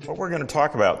What we're going to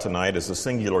talk about tonight is a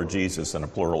singular Jesus in a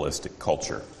pluralistic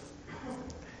culture.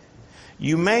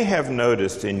 You may have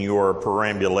noticed in your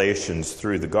perambulations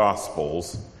through the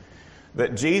Gospels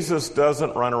that Jesus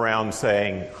doesn't run around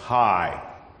saying, "Hi,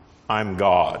 I'm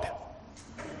God."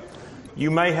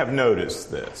 You may have noticed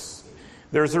this.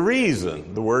 There's a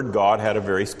reason. The word God had a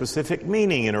very specific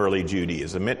meaning in early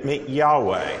Judaism. It meant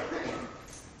Yahweh.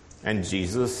 And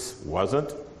Jesus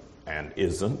wasn't and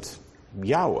isn't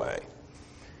Yahweh.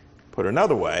 Put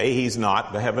another way, he's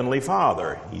not the Heavenly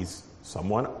Father. He's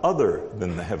someone other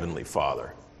than the Heavenly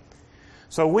Father.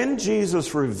 So when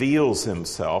Jesus reveals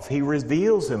himself, he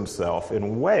reveals himself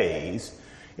in ways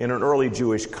in an early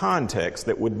Jewish context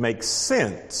that would make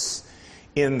sense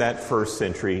in that first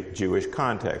century Jewish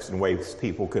context, in ways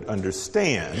people could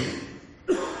understand,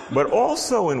 but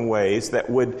also in ways that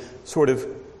would sort of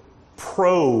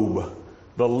probe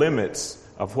the limits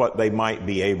of what they might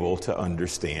be able to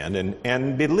understand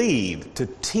and believe, to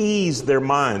tease their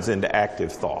minds into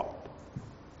active thought.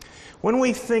 When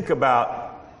we think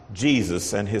about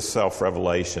Jesus and his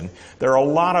self-revelation, there are a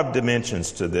lot of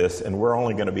dimensions to this, and we're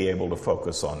only going to be able to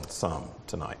focus on some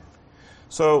tonight.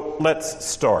 So let's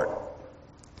start.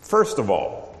 First of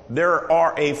all, there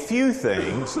are a few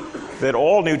things that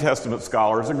all New Testament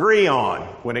scholars agree on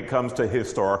when it comes to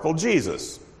historical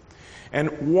Jesus.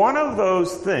 And one of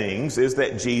those things is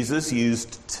that Jesus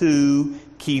used two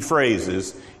key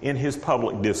phrases in his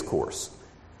public discourse.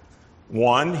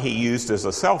 One, he used as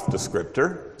a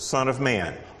self-descriptor, Son of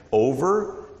Man,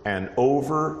 over and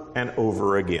over and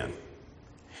over again.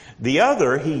 The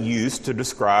other he used to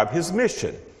describe his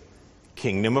mission,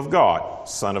 Kingdom of God,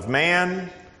 Son of Man,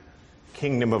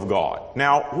 Kingdom of God.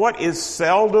 Now, what is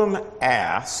seldom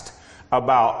asked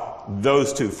about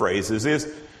those two phrases is,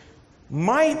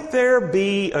 might there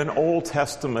be an Old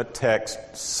Testament text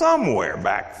somewhere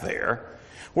back there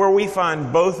where we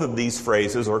find both of these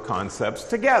phrases or concepts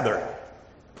together?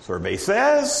 Survey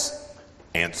says,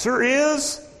 answer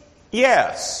is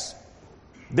yes.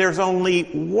 There's only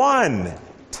one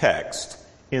text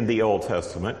in the Old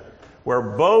Testament where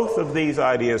both of these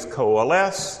ideas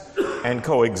coalesce and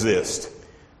coexist.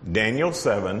 Daniel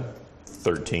 7,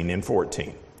 13 and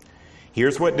 14.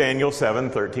 Here's what Daniel 7,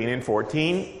 13 and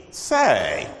 14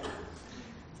 say.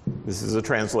 This is a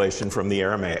translation from the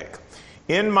Aramaic.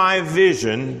 In my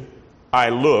vision I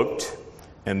looked,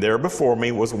 and there before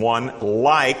me was one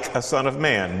like a son of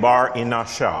man, Bar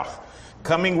Inashah,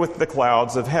 coming with the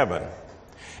clouds of heaven.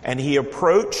 And he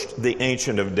approached the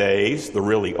Ancient of Days, the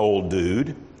really old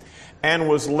dude, and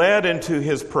was led into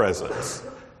his presence.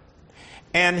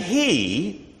 And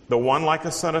he, the one like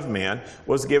a son of man,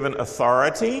 was given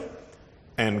authority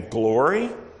and glory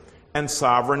and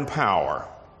sovereign power.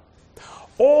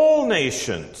 All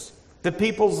nations, the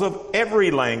peoples of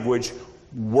every language,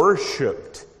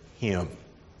 worshiped him.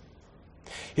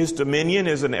 His dominion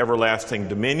is an everlasting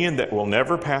dominion that will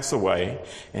never pass away,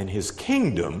 and his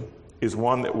kingdom is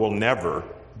one that will never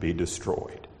be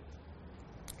destroyed.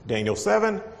 Daniel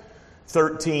 7,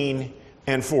 13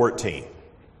 and 14.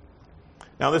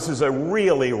 Now, this is a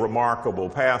really remarkable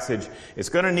passage. It's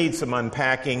going to need some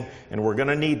unpacking, and we're going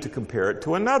to need to compare it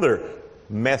to another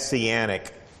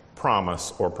messianic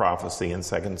promise or prophecy in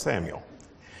 2 Samuel.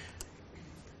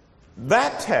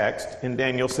 That text in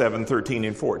Daniel 7, 13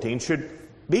 and 14 should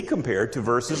be compared to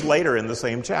verses later in the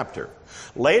same chapter.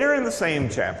 Later in the same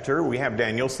chapter, we have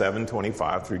Daniel 7,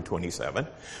 25 through 27,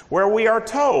 where we are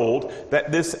told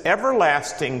that this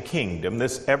everlasting kingdom,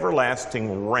 this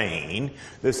everlasting reign,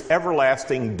 this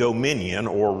everlasting dominion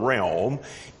or realm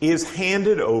is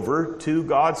handed over to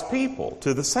God's people,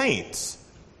 to the saints.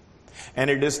 And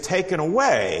it is taken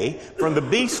away from the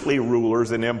beastly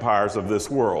rulers and empires of this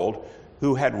world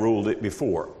who had ruled it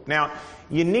before. Now,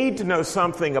 you need to know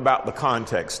something about the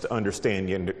context to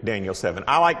understand Daniel 7.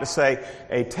 I like to say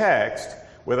a text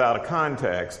without a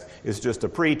context is just a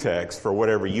pretext for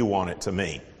whatever you want it to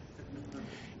mean.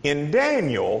 In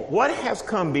Daniel, what has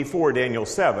come before Daniel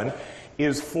 7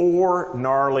 is four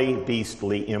gnarly,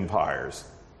 beastly empires,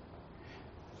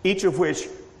 each of which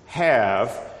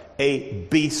have a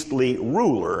beastly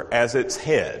ruler as its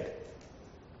head.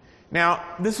 Now,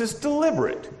 this is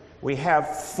deliberate. We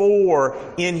have four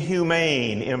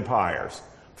inhumane empires,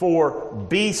 four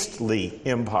beastly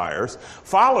empires,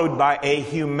 followed by a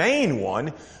humane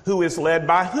one who is led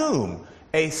by whom?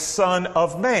 A son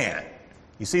of man.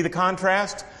 You see the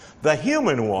contrast? The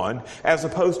human one as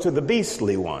opposed to the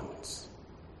beastly ones.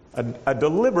 A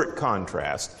deliberate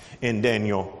contrast in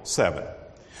Daniel 7.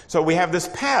 So we have this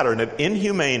pattern of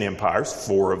inhumane empires,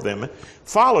 four of them,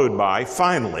 followed by,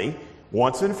 finally,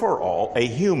 once and for all, a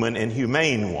human and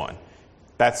humane one.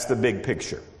 That's the big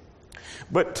picture.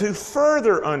 But to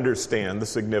further understand the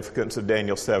significance of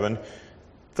Daniel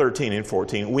 7:13 and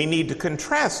 14, we need to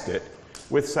contrast it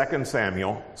with 2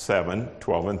 Samuel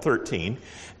 7:12 and 13,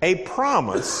 a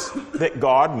promise that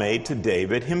God made to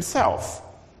David himself.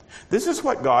 This is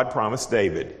what God promised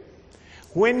David.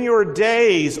 When your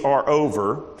days are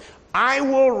over, I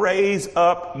will raise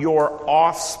up your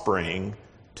offspring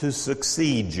to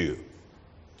succeed you.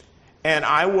 And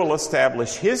I will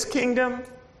establish his kingdom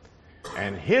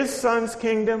and his son's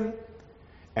kingdom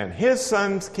and his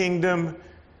son's kingdom,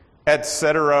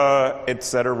 etc.,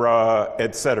 etc.,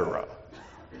 etc.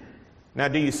 Now,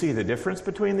 do you see the difference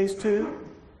between these two?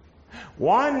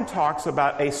 One talks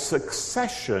about a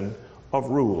succession of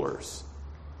rulers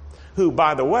who,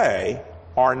 by the way,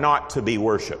 are not to be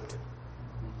worshiped.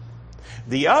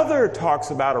 The other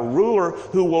talks about a ruler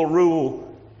who will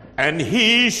rule, and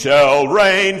he shall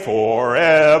reign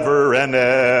forever and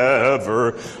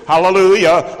ever.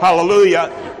 Hallelujah, hallelujah.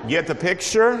 Get the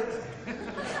picture?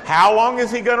 How long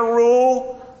is he going to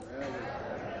rule?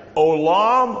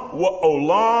 Olam,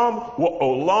 wa-olam,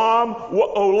 wa-olam,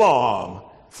 wa-olam.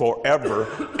 Forever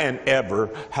and ever.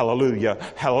 Hallelujah,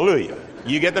 hallelujah.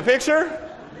 You get the picture?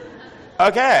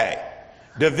 Okay.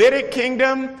 Davidic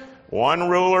kingdom, one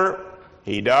ruler,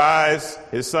 he dies,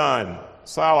 his son,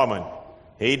 Solomon.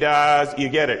 He dies, you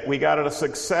get it. We got a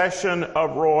succession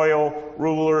of royal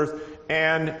rulers,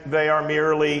 and they are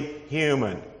merely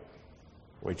human,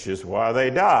 which is why they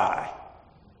die.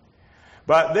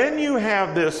 But then you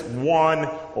have this one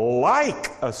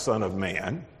like a son of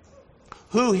man,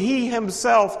 who he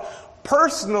himself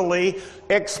personally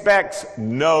expects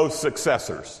no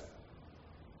successors.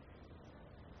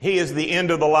 He is the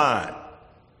end of the line.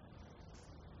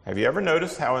 Have you ever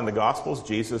noticed how in the Gospels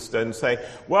Jesus doesn't say,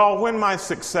 well, when my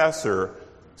successor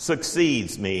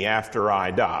succeeds me after I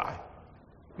die?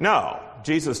 No,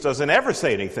 Jesus doesn't ever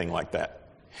say anything like that.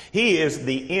 He is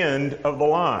the end of the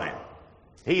line.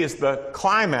 He is the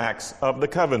climax of the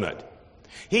covenant.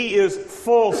 He is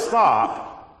full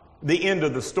stop, the end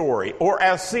of the story. Or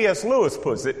as C.S. Lewis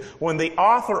puts it, when the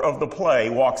author of the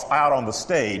play walks out on the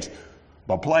stage,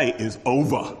 the play is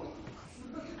over.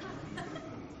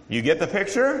 You get the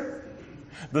picture?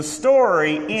 The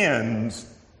story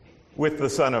ends with the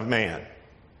Son of Man.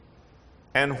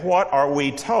 And what are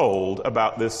we told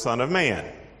about this Son of Man?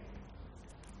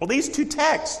 Well, these two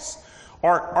texts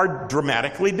are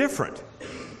dramatically different.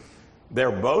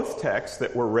 They're both texts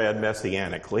that were read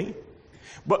messianically,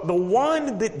 but the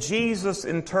one that Jesus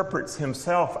interprets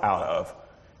himself out of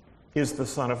is the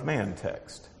Son of Man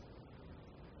text.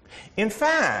 In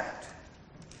fact,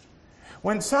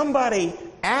 when somebody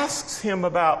asks him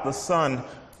about the Son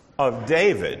of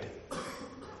David,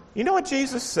 you know what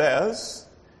Jesus says?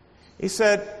 He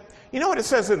said, you know what it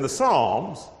says in the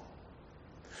Psalms?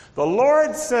 The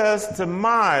Lord says to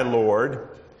my Lord,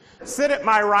 sit at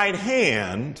my right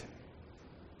hand,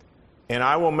 and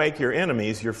I will make your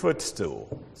enemies your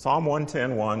footstool. Psalm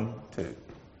 110, 1, 2.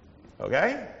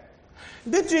 Okay?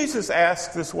 Then Jesus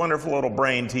asks this wonderful little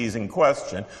brain-teasing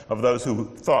question of those who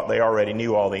thought they already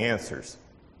knew all the answers.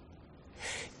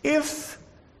 If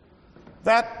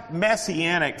that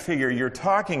messianic figure you're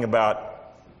talking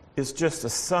about is just a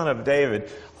son of David,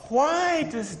 why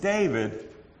does David,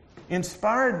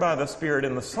 inspired by the Spirit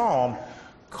in the Psalm,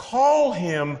 call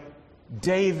him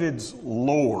David's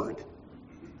Lord?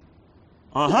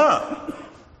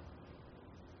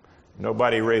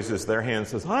 Nobody raises their hand and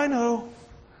says, I know.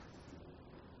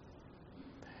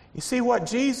 You see, what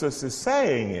Jesus is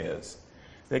saying is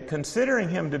that considering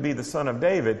him to be the son of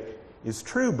David is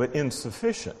true but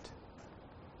insufficient.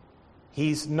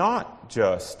 He's not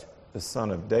just the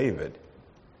son of David.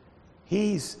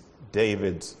 He's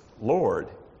David's Lord.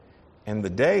 And the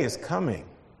day is coming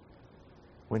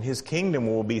when his kingdom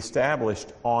will be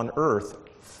established on earth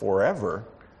forever,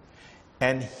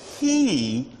 and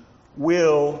he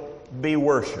will be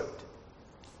worshipped.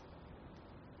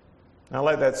 Now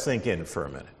let that sink in for a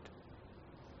minute.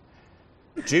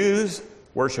 Jews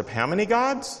worship how many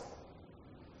gods?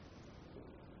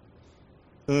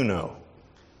 Uno.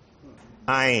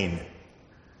 Ein.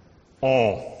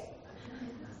 On.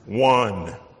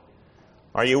 One.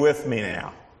 Are you with me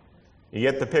now? You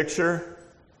get the picture?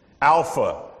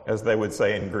 Alpha, as they would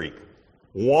say in Greek.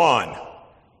 One.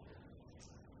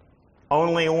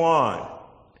 Only one.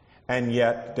 And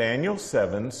yet Daniel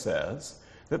 7 says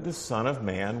that the Son of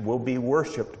Man will be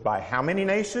worshipped by how many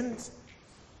nations?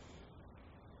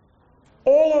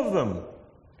 All of them.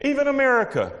 Even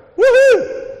America.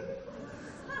 Woohoo!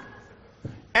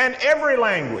 And every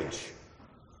language.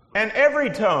 And every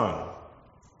tongue.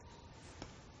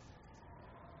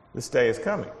 This day is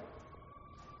coming.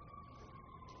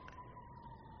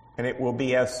 and it will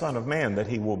be as Son of Man that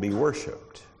he will be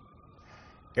worshiped.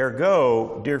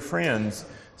 Ergo, dear friends,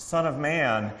 Son of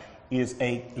Man is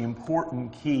an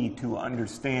important key to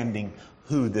understanding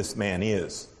who this man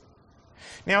is.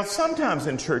 Now, sometimes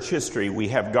in church history we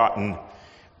have gotten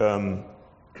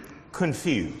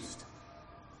confused.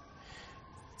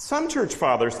 Some church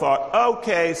fathers thought,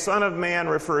 okay, Son of Man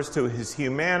refers to his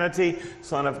humanity,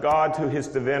 Son of God to his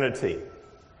divinity.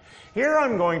 Here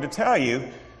I'm going to tell you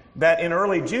that in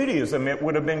early Judaism it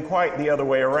would have been quite the other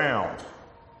way around.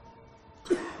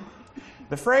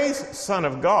 The phrase Son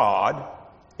of God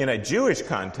in a Jewish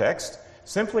context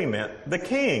simply meant the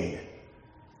king.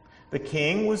 The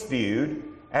king was viewed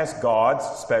as God's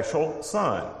special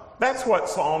son. That's what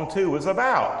Psalm 2 was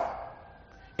about.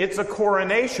 It's a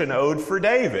coronation ode for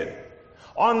David.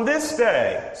 On this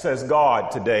day, says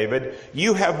God to David,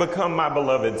 you have become my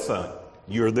beloved son.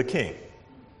 You're the king.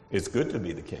 It's good to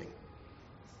be the king.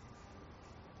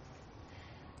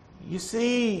 You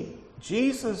see,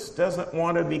 Jesus doesn't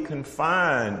want to be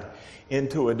confined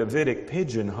into a Davidic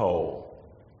pigeonhole.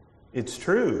 It's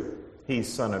true,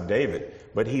 he's son of David,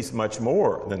 but he's much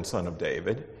more than son of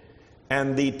David.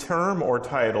 And the term or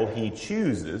title he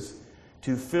chooses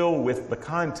to fill with the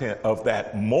content of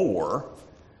that more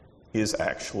is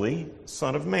actually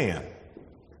Son of Man.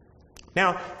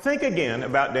 Now, think again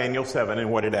about Daniel 7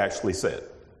 and what it actually said.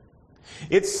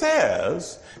 It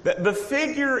says that the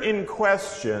figure in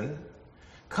question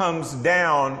comes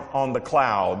down on the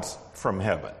clouds from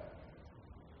heaven.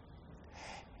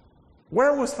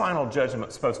 Where was final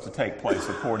judgment supposed to take place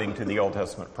according to the Old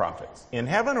Testament prophets? In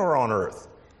heaven or on earth?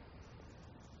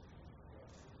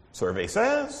 Survey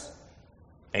says,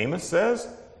 Amos says,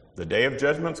 the day of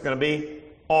judgment is going to be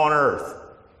on earth.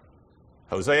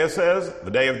 Hosea says,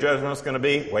 the day of judgment is going to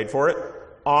be, wait for it,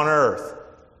 on earth.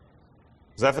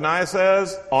 Zephaniah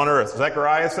says, on earth.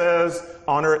 Zechariah says,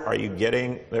 on earth. Are you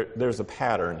getting, there's a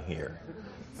pattern here.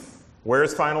 Where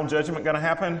is final judgment going to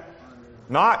happen?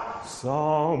 Not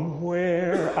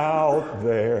somewhere out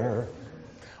there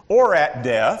or at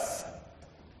death.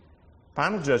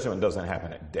 Final judgment doesn't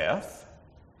happen at death.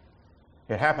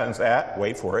 It happens at,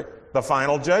 wait for it, the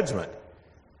final judgment,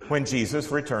 when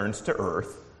Jesus returns to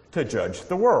earth to judge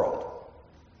the world.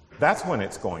 That's when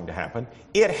it's going to happen.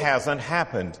 It hasn't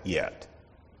happened yet.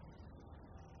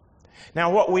 Now,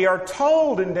 what we are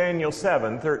told in Daniel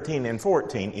 7, 13 and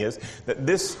 14 is that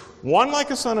this one like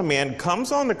a son of man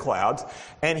comes on the clouds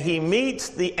and he meets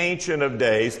the Ancient of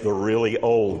Days, the really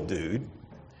old dude.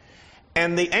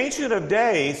 And the Ancient of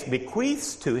Days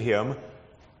bequeaths to him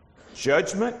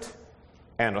judgment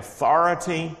and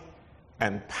authority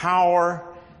and power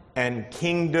and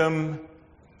kingdom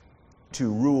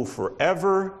to rule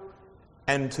forever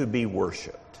and to be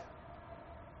worshipped.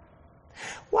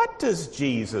 What does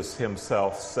Jesus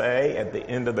himself say at the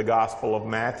end of the Gospel of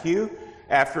Matthew?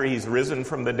 After he's risen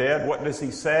from the dead, what does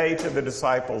he say to the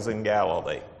disciples in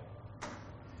Galilee?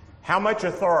 How much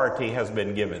authority has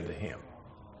been given to him?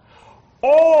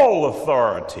 All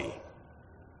authority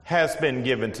has been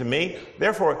given to me.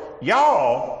 Therefore,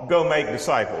 y'all go make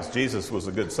disciples. Jesus was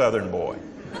a good Southern boy.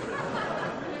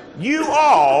 You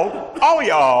all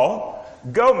y'all,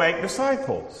 go make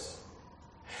disciples.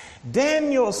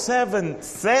 Daniel 7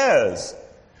 says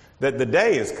that the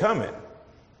day is coming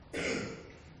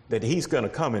that he's going to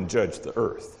come and judge the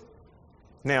earth.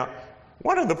 Now,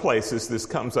 one of the places this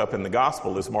comes up in the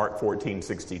gospel is Mark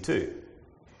 14:62.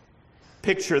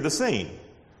 Picture the scene.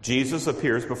 Jesus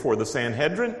appears before the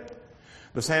Sanhedrin.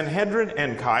 The Sanhedrin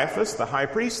and Caiaphas, the high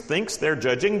priest, thinks they're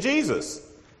judging Jesus.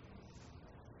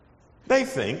 They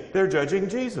think they're judging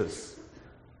Jesus.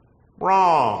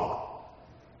 Wrong.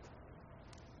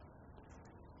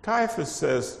 Caiaphas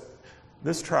says,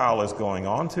 this trial is going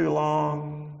on too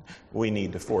long. We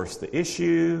need to force the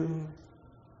issue.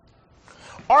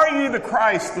 Are you the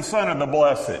Christ, the Son of the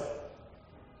Blessed?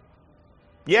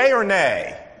 Yea or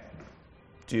nay?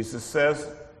 Jesus says,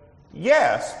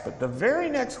 yes, but the very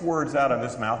next words out of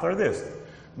his mouth are this.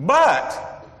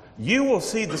 But you will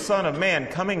see the Son of Man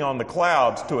coming on the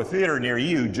clouds to a theater near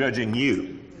you, judging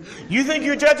you. You think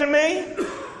you're judging me?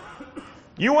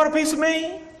 You want a piece of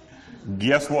me?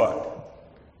 Guess what?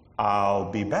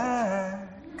 I'll be back.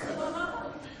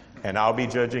 And I'll be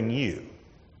judging you.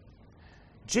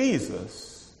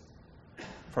 Jesus,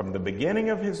 from the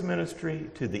beginning of his ministry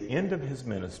to the end of his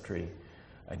ministry,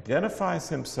 identifies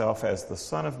himself as the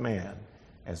Son of Man,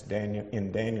 as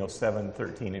in Daniel 7,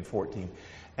 13 and 14.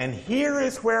 And here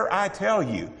is where I tell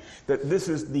you that this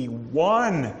is the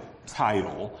one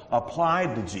title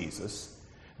applied to Jesus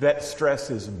that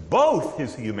stresses both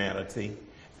his humanity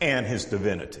and his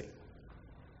divinity.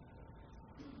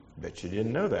 Bet you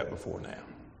didn't know that before now.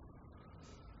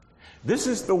 This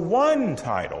is the one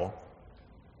title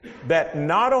that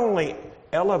not only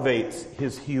elevates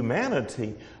his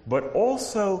humanity, but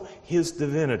also his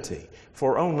divinity.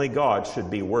 For only God should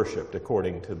be worshipped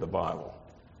according to the Bible.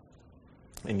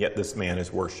 And yet this man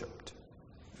is worshipped.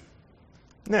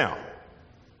 Now,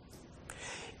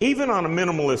 even on a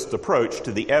minimalist approach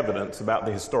to the evidence about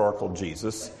the historical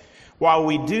Jesus, while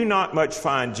we do not much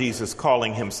find Jesus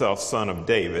calling himself Son of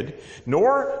David,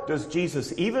 nor does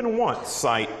Jesus even once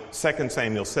cite 2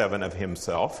 Samuel 7 of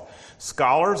himself,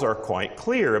 scholars are quite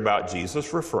clear about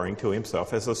Jesus referring to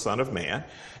himself as the Son of Man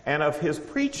and of his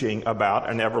preaching about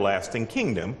an everlasting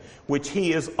kingdom, which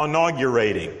he is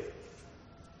inaugurating.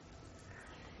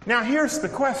 Now here's the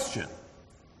question.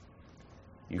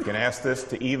 You can ask this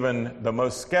to even the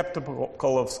most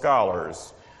skeptical of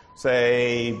scholars,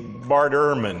 say Bart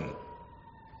Ehrman,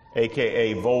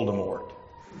 a.k.a. Voldemort.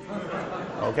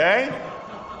 Okay?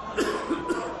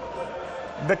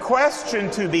 The question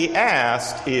to be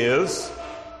asked is,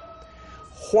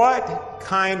 what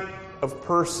kind of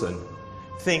person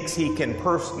thinks he can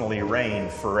personally reign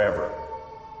forever?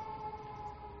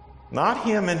 Not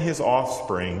him and his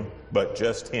offspring, but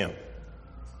just him.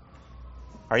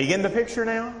 Are you getting the picture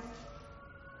now?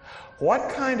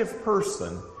 What kind of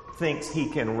person thinks he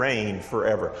can reign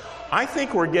forever? I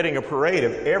think we're getting a parade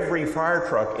of every fire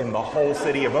truck in the whole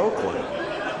city of Oakland.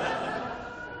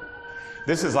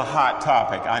 This is a hot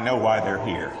topic. I know why they're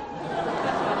here.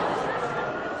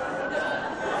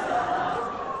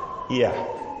 Yeah.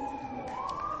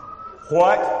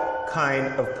 What kind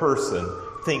of person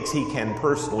thinks he can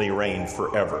personally reign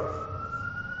forever?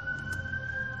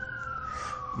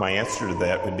 My answer to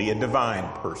that would be a divine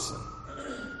person.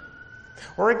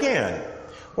 Or again,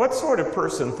 what sort of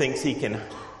person thinks he can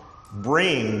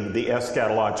bring the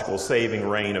eschatological saving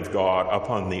reign of God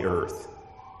upon the earth?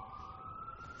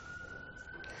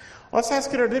 Let's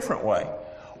ask it a different way.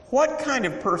 What kind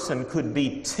of person could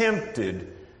be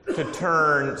tempted to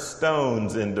turn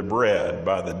stones into bread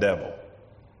by the devil?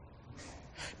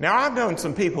 Now, I've known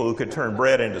some people who could turn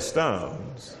bread into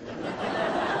stones.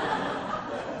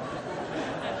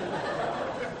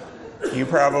 You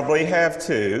probably have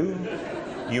too.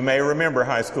 You may remember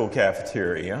high school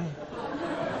cafeteria.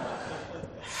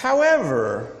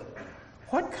 However,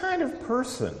 what kind of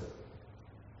person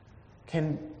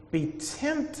can be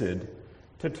tempted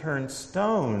to turn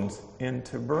stones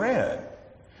into bread?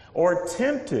 Or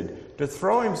tempted to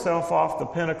throw himself off the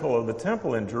pinnacle of the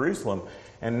temple in Jerusalem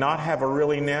and not have a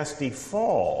really nasty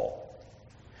fall?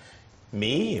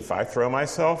 Me, if I throw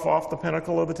myself off the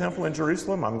pinnacle of the temple in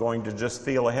Jerusalem, I'm going to just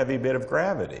feel a heavy bit of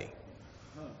gravity.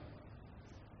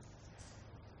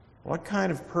 What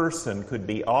kind of person could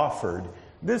be offered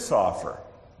this offer?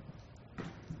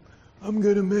 I'm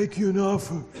going to make you an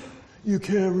offer you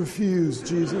can't refuse,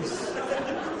 Jesus.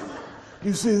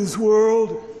 You see this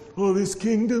world, all these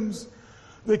kingdoms,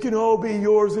 they can all be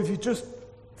yours if you just,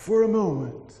 for a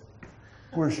moment,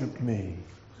 worship me.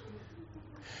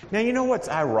 Now, you know what's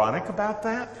ironic about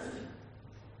that?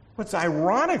 What's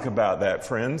ironic about that,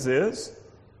 friends, is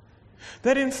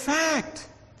that in fact,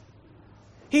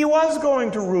 he was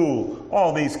going to rule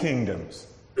all these kingdoms.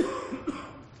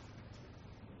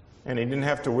 And he didn't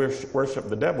have to worship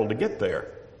the devil to get there.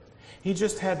 He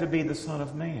just had to be the Son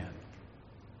of Man.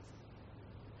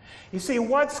 You see,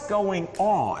 what's going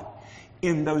on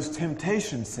in those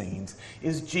temptation scenes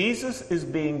is Jesus is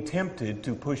being tempted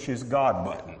to push his God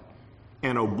button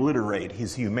and obliterate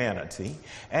his humanity,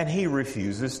 and he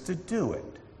refuses to do it.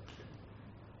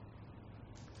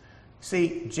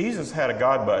 See, Jesus had a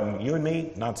God button. You and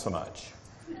me, not so much.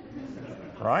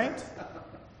 Right?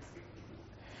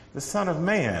 The Son of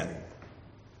Man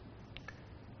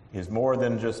is more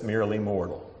than just merely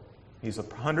mortal. He's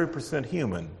 100%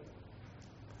 human,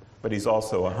 but he's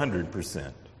also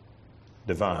 100%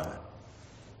 divine.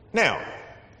 Now,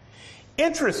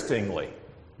 interestingly,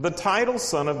 the title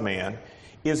Son of Man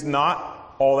is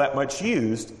not all that much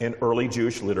used in early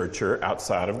Jewish literature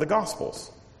outside of the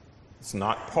Gospels. It's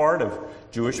not part of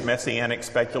Jewish messianic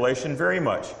speculation very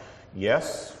much.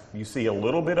 Yes, you see a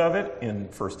little bit of it in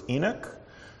 1st Enoch.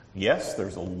 Yes,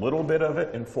 there's a little bit of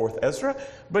it in 4th Ezra,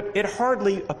 but it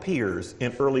hardly appears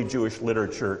in early Jewish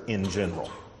literature in general,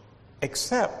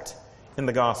 except in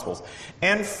the Gospels.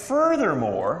 And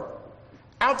furthermore,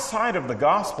 outside of the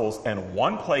Gospels and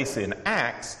one place in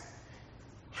Acts,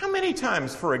 how many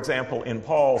times, for example, in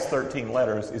Paul's 13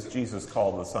 letters is Jesus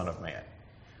called the Son of Man?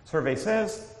 Survey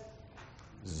says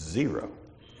 0.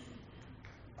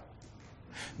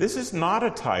 This is not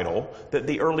a title that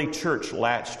the early church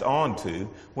latched onto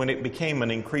when it became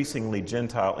an increasingly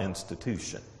Gentile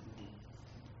institution.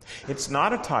 It's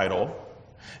not a title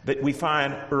that we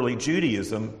find early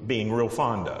Judaism being real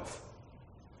fond of.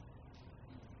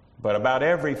 But about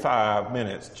every 5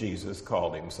 minutes, Jesus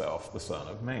called himself the Son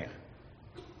of Man.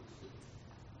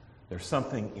 There's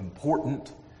something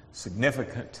important,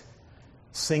 significant,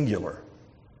 singular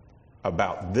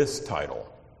about this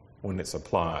title when it's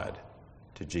applied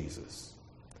to Jesus.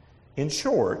 In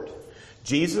short,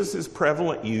 Jesus'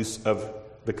 prevalent use of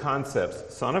the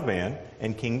concepts Son of Man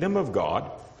and Kingdom of God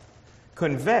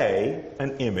convey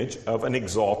an image of an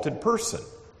exalted person.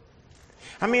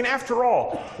 I mean, after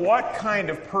all, what kind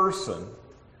of person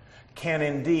can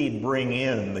indeed bring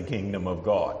in the kingdom of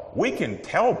God? We can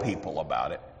tell people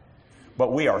about it,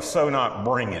 but we are so not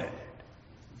bringing it.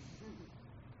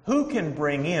 Who can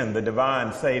bring in the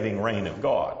divine saving reign of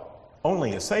God?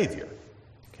 Only a Savior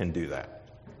can do that.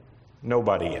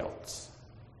 Nobody else.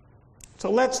 So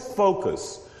let's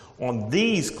focus on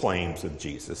these claims of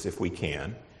Jesus, if we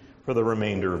can, for the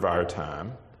remainder of our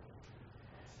time,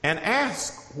 and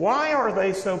ask, why are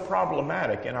they so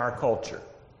problematic in our culture?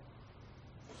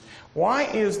 Why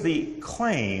is the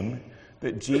claim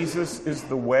that Jesus is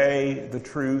the way, the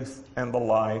truth, and the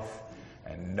life,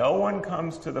 and no one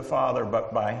comes to the Father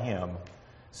but by him,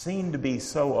 seem to be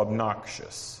so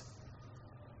obnoxious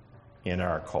in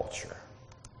our culture?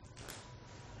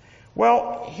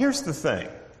 Well, here's the thing.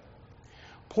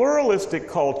 Pluralistic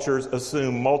cultures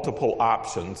assume multiple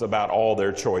options about all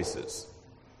their choices.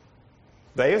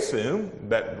 They assume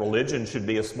that religion should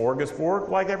be a smorgasbord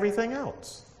like everything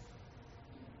else.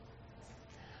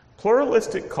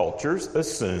 Pluralistic cultures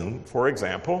assume, for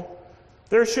example,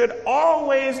 there should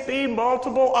always be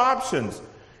multiple options.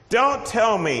 Don't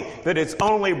tell me that it's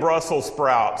only Brussels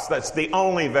sprouts. That's the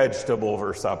only vegetable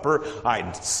for supper.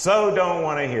 I so don't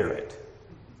want to hear it.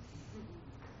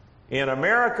 In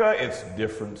America, it's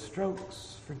different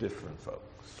strokes for different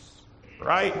folks,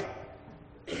 right?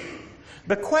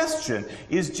 The question,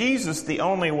 is Jesus the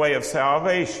only way of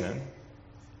salvation,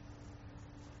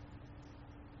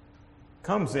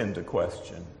 comes into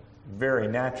question very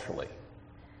naturally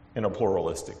in a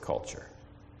pluralistic culture.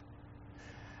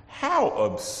 How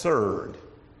absurd.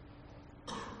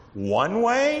 One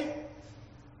way?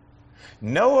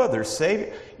 No other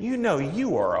Savior? You know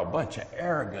you are a bunch of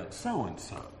arrogant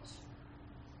so-and-sos.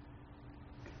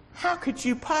 How could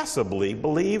you possibly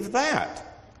believe that?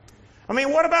 I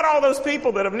mean, what about all those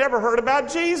people that have never heard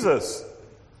about Jesus?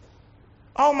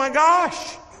 Oh my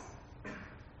gosh.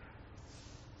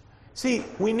 See,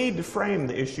 we need to frame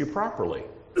the issue properly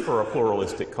for a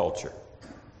pluralistic culture.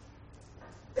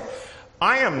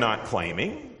 I am not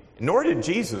claiming, nor did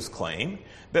Jesus claim,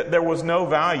 that there was no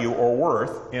value or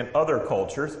worth in other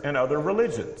cultures and other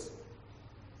religions.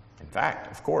 In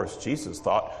fact, of course, Jesus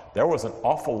thought there was an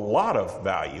awful lot of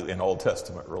value in Old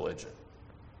Testament religion.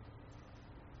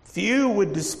 Few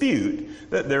would dispute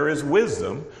that there is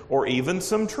wisdom or even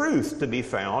some truth to be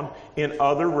found in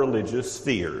other religious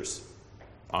spheres.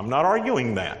 I'm not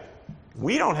arguing that.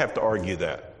 We don't have to argue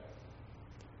that.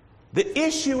 The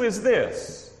issue is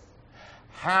this: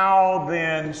 how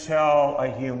then shall a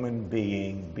human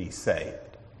being be saved?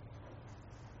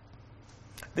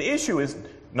 The issue is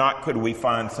not could we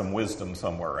find some wisdom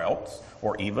somewhere else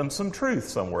or even some truth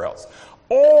somewhere else.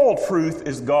 All truth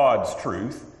is God's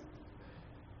truth,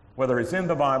 whether it's in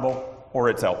the Bible or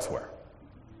it's elsewhere.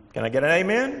 Can I get an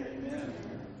amen? Amen.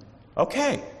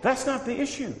 Okay, that's not the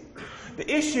issue. The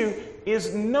issue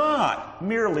is not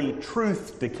merely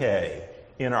truth decay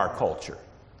in our culture.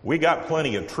 We got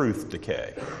plenty of truth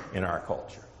decay in our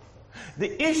culture.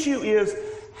 The issue is,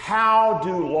 how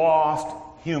do lost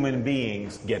human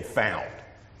beings get found?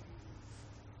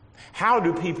 How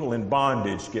do people in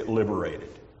bondage get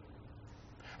liberated?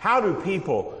 How do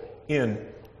people in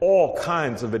all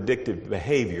kinds of addictive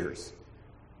behaviors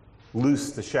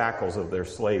loose the shackles of their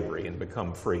slavery and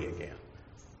become free again?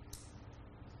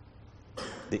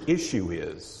 The issue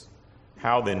is,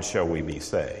 how then shall we be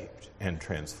saved and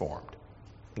transformed?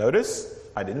 Notice,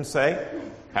 I didn't say,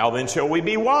 how then shall we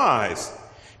be wise?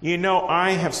 You know,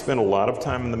 I have spent a lot of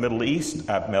time in the Middle East.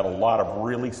 I've met a lot of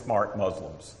really smart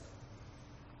Muslims.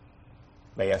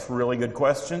 They ask really good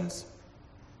questions.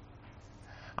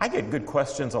 I get good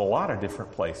questions in a lot of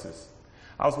different places.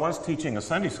 I was once teaching a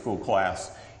Sunday school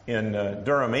class in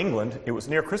Durham, England. It was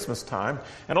near Christmas time,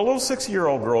 and a little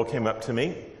 6-year-old girl came up to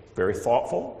me, very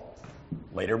thoughtful,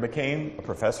 later became a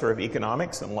professor of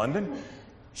economics in London.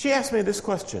 She asked me this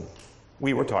question.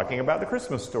 We were talking about the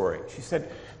Christmas story. She said,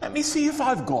 "Let me see if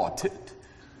I've got it.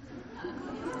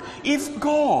 If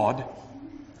God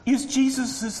is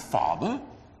Jesus' father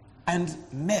and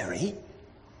Mary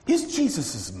is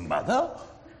Jesus' mother,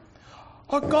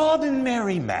 are God and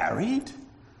Mary married?"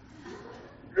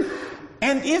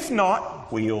 And if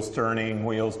not, wheels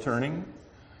turning,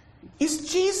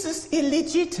 is Jesus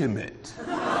illegitimate?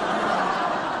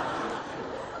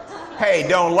 Hey,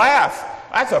 don't laugh.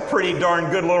 That's a pretty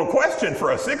darn good little question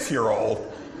for a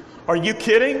 6-year-old. Are you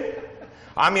kidding?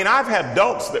 I mean, I've had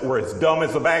adults that were as dumb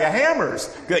as a bag of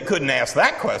hammers that couldn't ask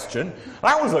that question.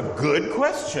 That was a good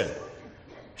question.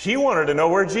 She wanted to know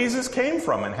where Jesus came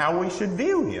from and how we should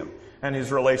view him and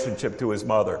his relationship to his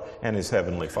mother and his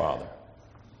heavenly Father.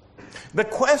 The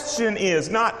question is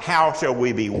not how shall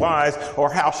we be wise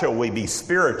or how shall we be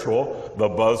spiritual, the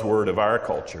buzzword of our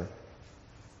culture.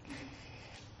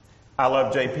 I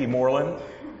love J.P. Moreland,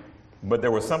 but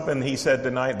there was something he said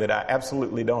tonight that I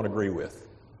absolutely don't agree with.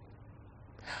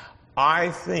 I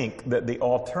think that the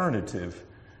alternative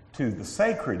to the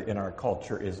sacred in our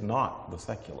culture is not the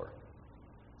secular.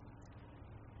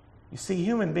 You see,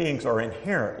 human beings are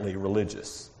inherently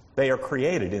religious. They are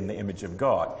created in the image of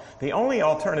God. The only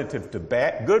alternative to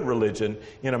good religion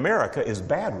in America is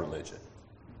bad religion.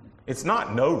 It's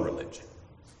not no religion.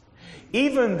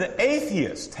 Even the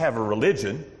atheists have a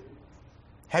religion.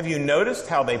 Have you noticed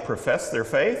how they profess their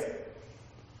faith?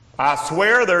 I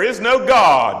swear there is no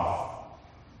God.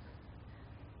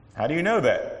 How do you know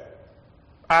that?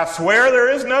 I swear there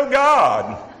is no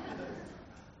God.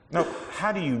 No,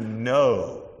 how do you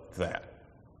know that?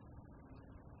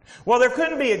 Well, there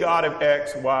couldn't be a God of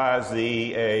X, Y,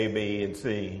 Z, A, B, and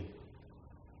C.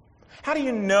 How do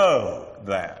you know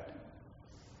that?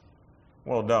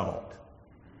 Well, don't.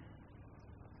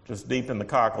 Just deep in the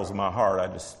cockles of my heart, I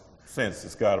just sense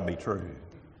it's got to be true.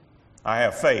 I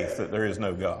have faith that there is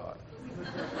no God.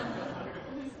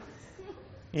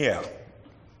 Yeah.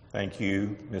 Thank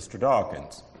you, Mr.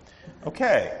 Dawkins.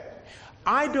 Okay.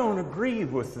 I don't agree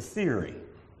with the theory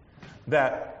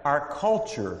that our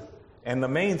culture, and the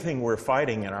main thing we're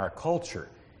fighting in our culture,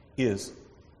 is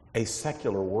a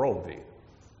secular worldview.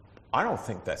 I don't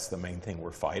think that's the main thing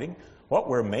we're fighting. What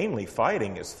we're mainly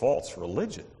fighting is false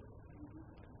religion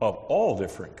of all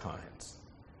different kinds.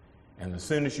 And as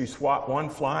soon as you swat one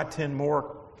fly, 10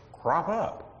 more crop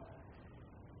up.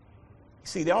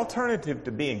 See, the alternative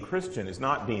to being Christian is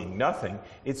not being nothing.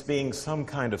 It's being some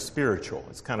kind of spiritual.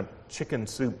 It's kind of chicken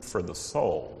soup for the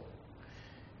soul.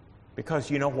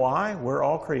 Because you know why? We're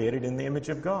all created in the image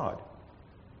of God.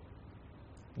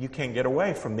 You can't get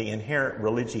away from the inherent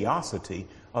religiosity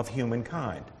of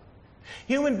humankind.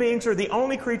 Human beings are the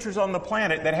only creatures on the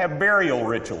planet that have burial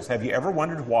rituals. Have you ever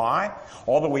wondered why?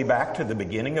 All the way back to the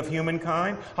beginning of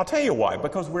humankind? I'll tell you why.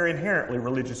 Because we're inherently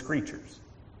religious creatures.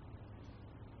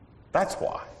 That's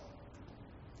why.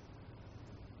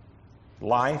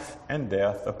 Life and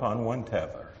death upon one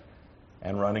tether,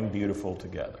 and running beautiful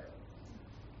together.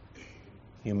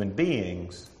 Human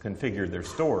beings configure their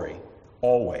story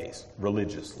always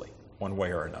religiously, one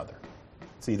way or another.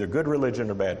 It's either good religion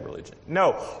or bad religion.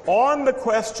 No, on the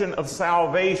question of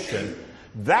salvation,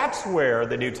 that's where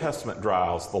the New Testament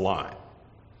draws the line.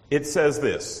 It says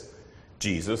this: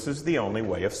 Jesus is the only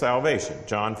way of salvation.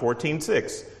 John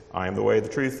 14:6. I am the way, the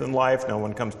truth, and life. No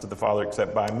one comes to the Father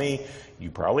except by me.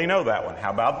 You probably know that one.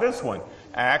 How about this one?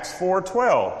 Acts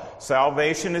 4:12.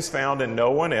 Salvation is found in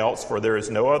no one else, for there is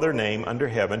no other name under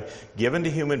heaven given to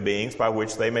human beings by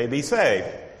which they may be saved.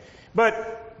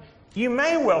 But you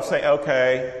may well say,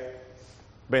 okay,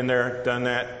 been there, done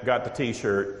that, got the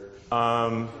t-shirt.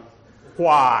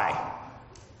 Why?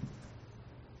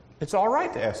 It's all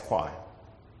right to ask why.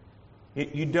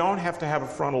 You don't have to have a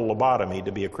frontal lobotomy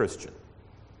to be a Christian.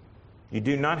 You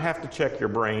do not have to check your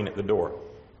brain at the door.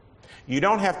 You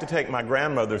don't have to take my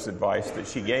grandmother's advice that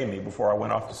she gave me before I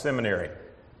went off to seminary.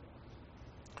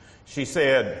 She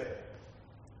said,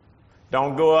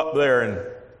 don't go up there and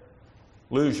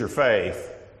lose your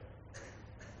faith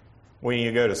when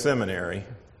you go to seminary.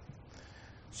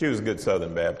 She was a good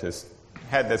Southern Baptist.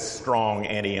 Had this strong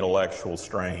anti-intellectual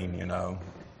strain, you know.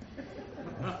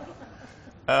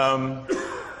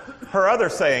 Her other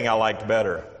saying I liked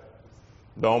better: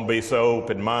 don't be so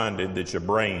open-minded that your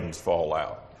brains fall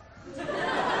out.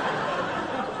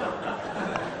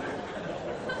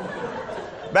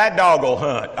 That dog will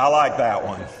hunt. I like that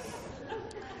one.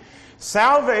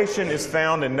 Salvation is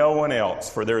found in no one else,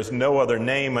 for there is no other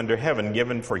name under heaven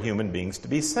given for human beings to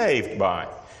be saved by.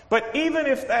 But even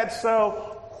if that's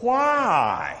so,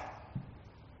 why?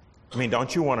 I mean,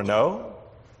 don't you want to know?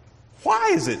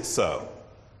 Why is it so?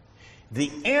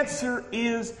 The answer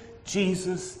is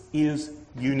Jesus is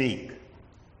unique.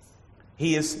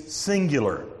 He is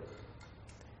singular.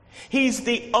 He's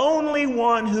the only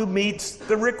one who meets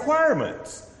the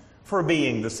requirements for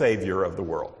being the Savior of the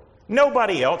world.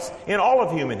 Nobody else in all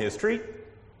of human history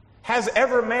has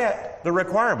ever met the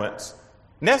requirements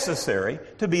necessary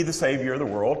to be the Savior of the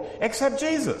world except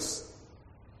Jesus.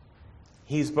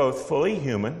 He's both fully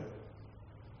human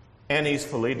and he's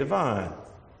fully divine.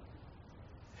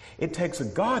 It takes a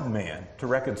God-man to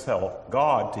reconcile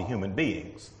God to human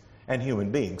beings and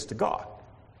human beings to God.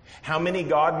 How many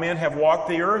God-men have walked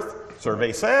the earth?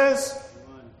 Survey says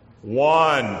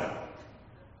one.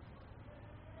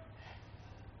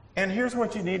 And here's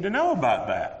what you need to know about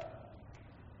that.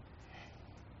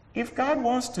 If God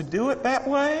wants to do it that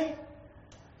way,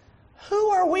 who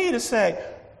are we to say,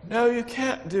 no, you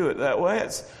can't do it that way.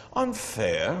 It's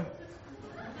unfair.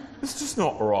 It's just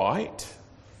not right.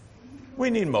 We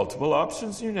need multiple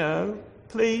options, you know.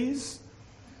 Please.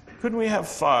 Couldn't we have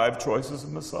 5 choices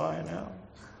of Messiah now?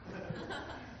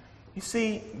 You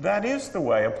see, that is the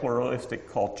way a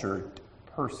pluralistic cultured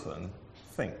person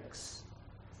thinks.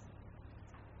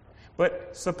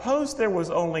 But suppose there was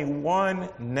only one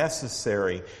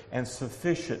necessary and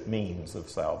sufficient means of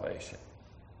salvation.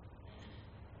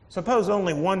 Suppose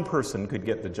only one person could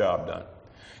get the job done.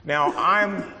 Now,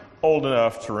 I'm old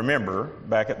enough to remember,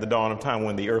 back at the dawn of time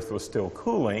when the earth was still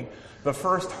cooling, the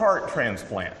first heart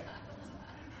transplant.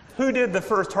 Who did the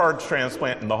first heart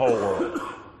transplant in the whole world?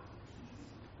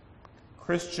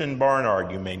 Christian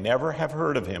Barnard. You may never have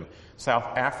heard of him. South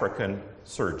African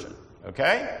surgeon.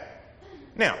 Okay?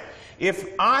 Now, if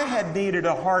I had needed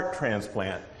a heart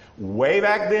transplant way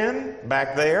back then,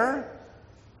 back there,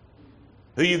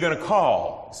 who are you going to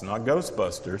call? It's not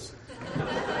Ghostbusters.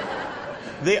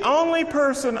 The only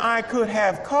person I could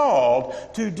have called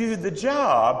to do the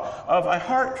job of a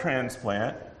heart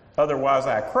transplant, otherwise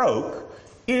I croak,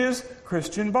 is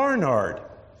Christian Barnard.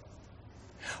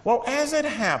 Well, as it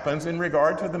happens in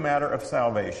regard to the matter of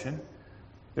salvation,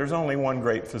 there's only one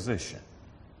great physician.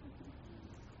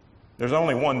 There's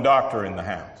only one doctor in the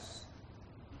house.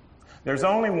 There's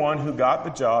only one who got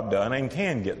the job done and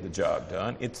can get the job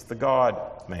done. It's the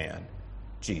God-man,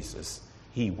 Jesus.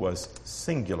 He was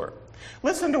singular.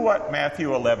 Listen to what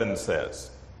Matthew 11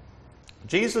 says.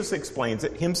 Jesus explains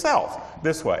it himself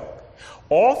this way.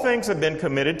 All things have been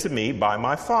committed to me by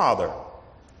my Father.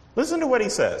 Listen to what he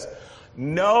says.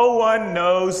 No one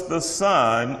knows the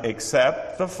Son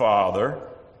except the Father,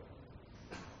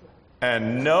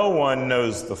 and no one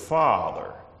knows the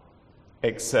Father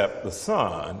except the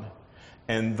Son,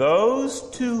 and those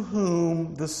to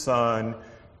whom the Son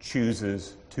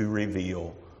chooses to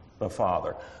reveal the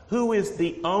Father, who is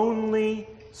the only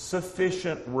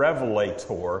sufficient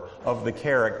revelator of the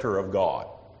character of God.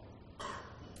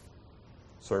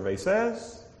 Survey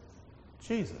says,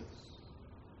 Jesus.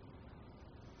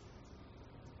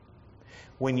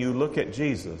 When you look at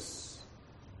Jesus,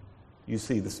 you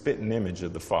see the spitting image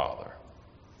of the Father.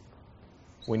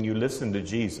 When you listen to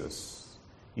Jesus,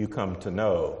 you come to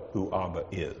know who Abba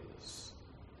is.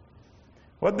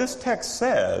 What this text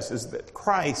says is that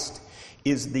Christ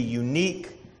is the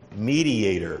unique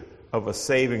mediator of a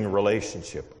saving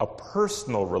relationship, a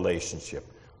personal relationship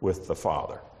with the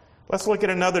Father. Let's look at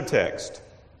another text.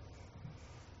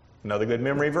 Another good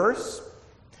memory verse.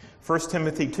 1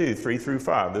 Timothy 2, 3 through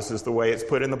 5. This is the way it's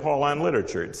put in the Pauline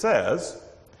literature. It says,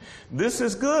 "This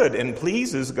is good and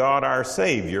pleases God our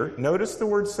Savior." Notice the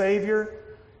word Savior.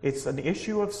 It's an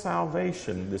issue of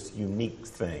salvation, this unique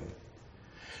thing.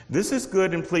 This is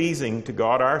good and pleasing to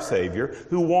God our Savior,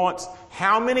 who wants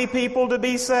how many people to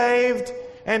be saved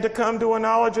and to come to a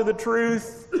knowledge of the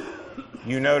truth?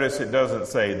 You notice it doesn't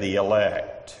say the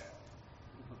elect.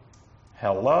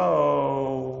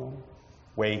 Hello?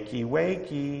 Wakey,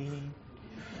 wakey.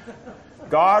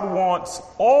 God wants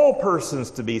all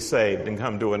persons to be saved and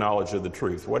come to a knowledge of the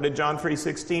truth. What did John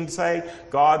 3:16 say?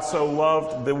 God so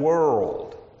loved the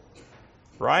world.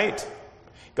 Right?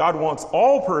 God wants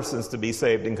all persons to be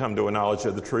saved and come to a knowledge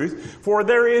of the truth. For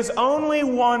there is only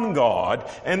one God,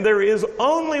 and there is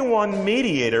only one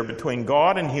mediator between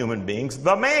God and human beings,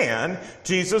 the man,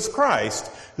 Jesus Christ,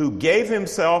 who gave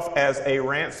himself as a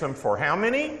ransom for how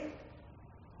many?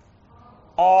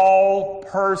 All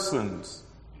persons.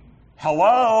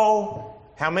 Hello?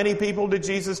 How many people did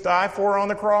Jesus die for on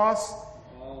the cross?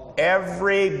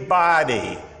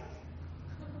 Everybody.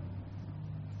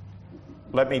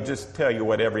 Let me just tell you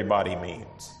what everybody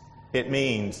means. It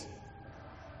means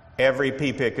every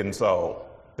pea-picking soul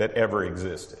that ever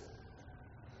existed.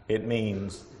 It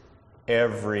means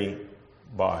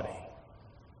everybody.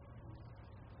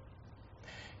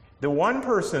 The one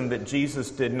person that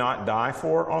Jesus did not die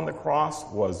for on the cross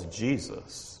was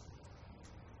Jesus.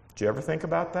 Did you ever think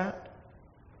about that?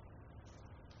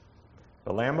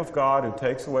 The Lamb of God who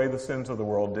takes away the sins of the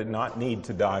world did not need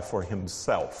to die for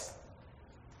himself.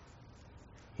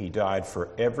 He died for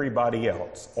everybody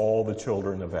else, all the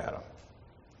children of Adam.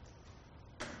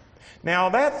 Now,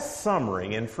 that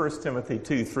summary in 1 Timothy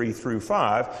 2, 3 through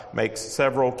 5 makes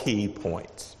several key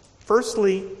points.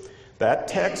 Firstly, that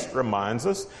text reminds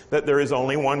us that there is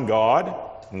only one God,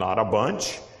 not a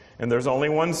bunch, and there's only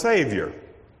one Savior.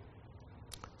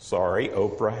 Sorry,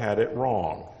 Oprah had it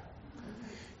wrong.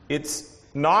 It's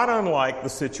not unlike the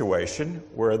situation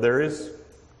where there is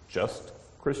just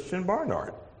Christian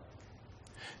Barnard.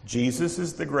 Jesus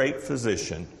is the great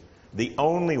physician, the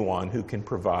only one who can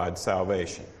provide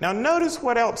salvation. Now notice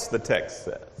what else the text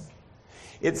says.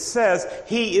 It says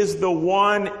he is the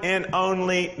one and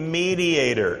only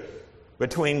mediator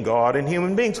between God and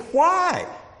human beings. Why?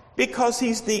 Because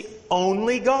he's the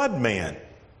only God-man,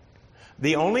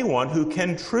 the only one who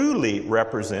can truly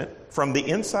represent from the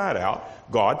inside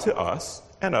out God to us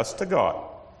and us to God.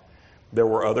 There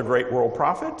were other great world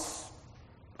prophets,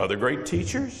 other great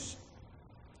teachers.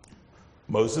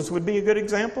 Moses would be a good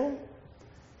example.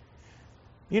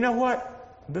 You know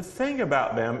what? The thing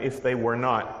about them, if they were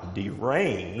not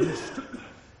deranged,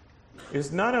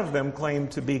 is none of them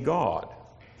claimed to be God.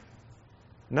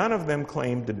 None of them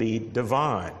claimed to be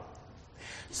divine.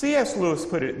 C.S. Lewis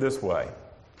put it this way.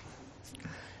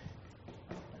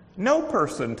 No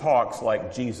person talks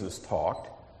like Jesus talked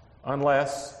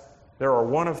unless there are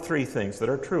one of three things that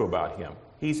are true about him.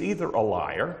 He's either a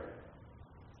liar,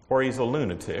 or he's a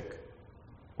lunatic,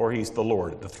 or he's the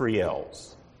Lord, the three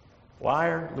L's.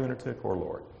 Liar, lunatic, or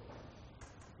Lord.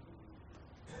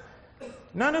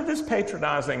 None of this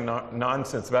patronizing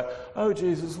nonsense about, oh,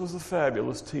 Jesus was a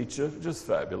fabulous teacher, just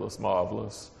fabulous,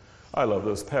 marvelous. I love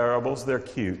those parables. They're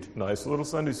cute, nice little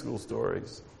Sunday school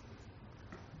stories.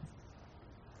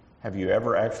 Have you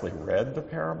ever actually read the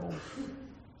parables?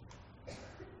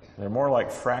 They're more like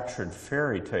fractured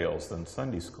fairy tales than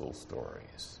Sunday school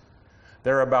stories.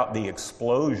 They're about the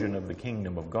explosion of the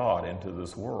kingdom of God into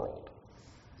this world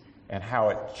and how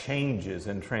it changes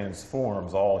and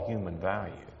transforms all human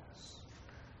values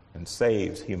and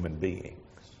saves human beings.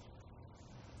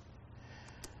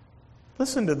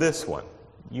 Listen to this one.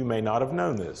 You may not have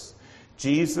known this.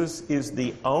 Jesus is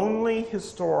the only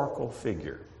historical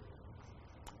figure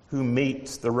who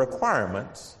meets the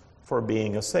requirements for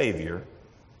being a savior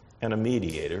and a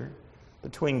mediator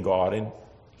between God and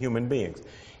human beings.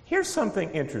 Here's something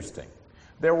interesting.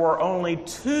 There were only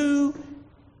two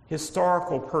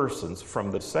historical persons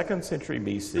from the 2nd century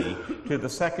BC to the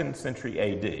 2nd century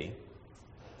AD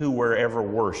who were ever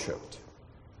worshipped.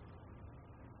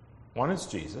 One is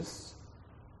Jesus.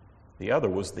 The other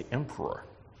was the emperor,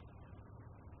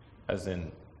 as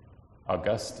in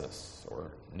Augustus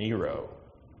or Nero,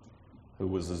 who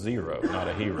was a zero, not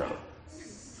a hero.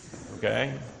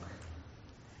 Okay?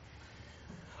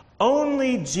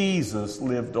 Only Jesus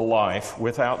lived a life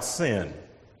without sin.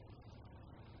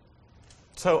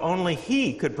 So only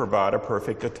he could provide a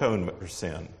perfect atonement for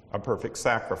sin, a perfect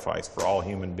sacrifice for all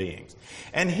human beings.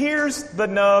 And here's the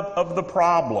nub of the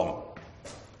problem.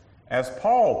 As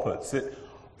Paul puts it,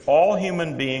 all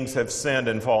human beings have sinned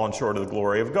and fallen short of the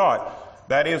glory of God.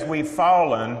 That is, we've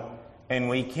fallen and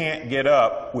we can't get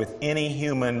up with any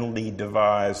humanly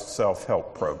devised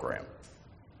self-help program.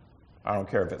 I don't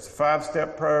care if it's a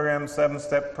 5-step program,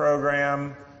 7-step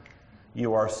program.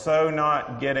 You are so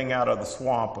not getting out of the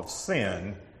swamp of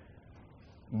sin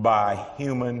by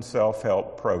human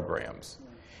self-help programs.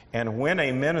 And when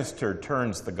a minister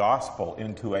turns the gospel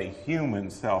into a human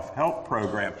self-help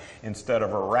program instead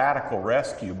of a radical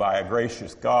rescue by a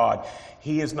gracious God,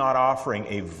 he is not offering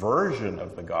a version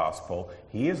of the gospel.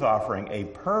 He is offering a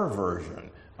perversion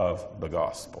of the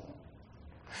gospel.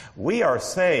 We are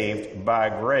saved by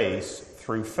grace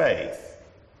through faith.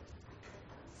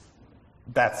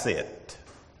 That's it.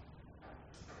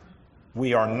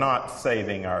 We are not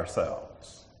saving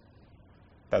ourselves.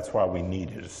 That's why we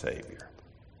needed a Savior.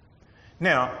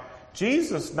 Now,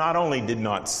 Jesus not only did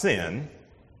not sin,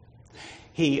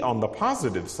 he, on the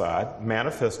positive side,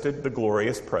 manifested the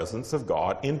glorious presence of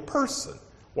God in person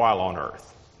while on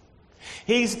earth.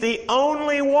 He's the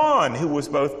only one who was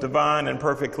both divine and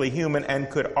perfectly human and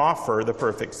could offer the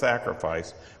perfect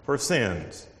sacrifice for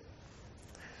sins.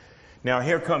 Now,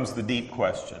 here comes the deep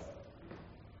question.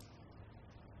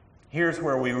 Here's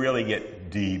where we really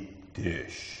get deep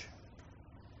dish.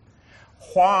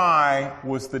 Why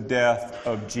was the death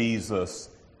of Jesus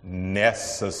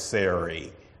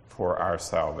necessary for our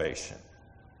salvation?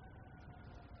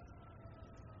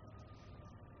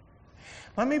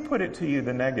 Let me put it to you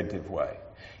the negative way.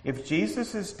 If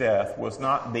Jesus' death was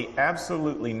not the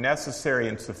absolutely necessary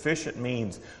and sufficient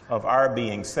means of our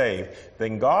being saved,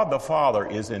 then God the Father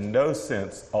is in no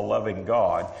sense a loving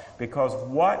God, because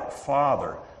what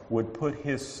father would put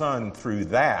his son through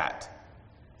that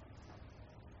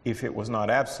if it was not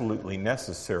absolutely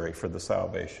necessary for the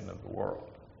salvation of the world.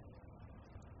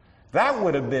 That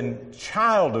would have been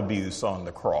child abuse on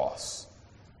the cross,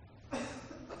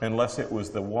 unless it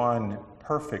was the one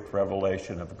perfect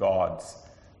revelation of God's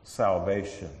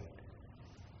salvation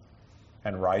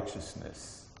and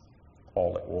righteousness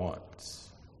all at once.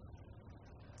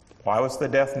 Why was the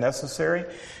death necessary?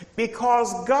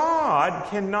 Because God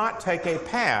cannot take a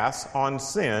pass on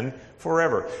sin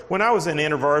forever. When I was in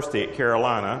InterVarsity at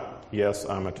Carolina, yes,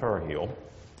 I'm a Tar Heel.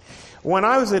 When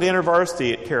I was at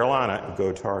InterVarsity at Carolina,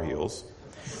 go Tar Heels,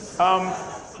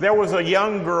 there was a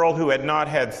young girl who had not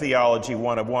had Theology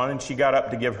 101, and she got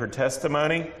up to give her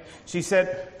testimony. She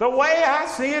said, "The way I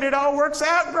see it, it all works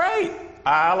out great.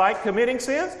 I like committing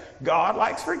sins. God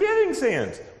likes forgiving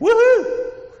sins.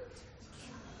 Woohoo!"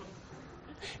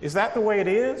 Is that the way it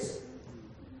is?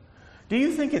 Do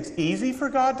you think it's easy for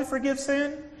God to forgive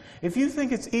sin? If you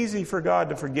think it's easy for God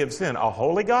to forgive sin, a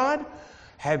holy God,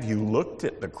 have you looked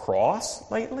at the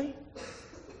cross lately?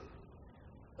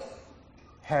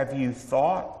 Have you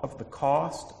thought of the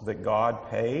cost that God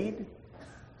paid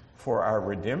for our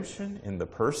redemption in the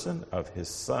person of His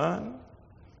Son?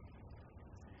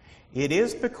 It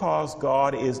is because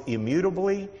God is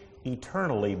immutably,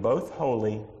 eternally both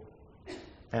holy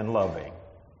and loving,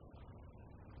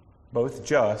 both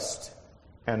just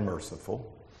and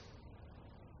merciful,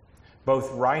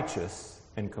 both righteous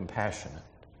and compassionate,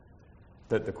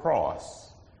 that the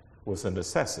cross was a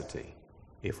necessity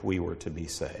if we were to be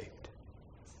saved.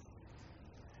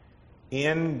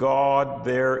 In God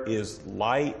there is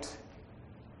light,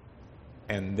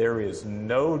 and there is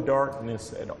no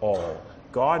darkness at all.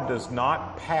 God does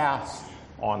not pass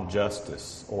on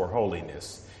justice or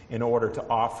holiness in order to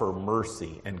offer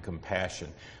mercy and compassion.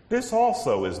 This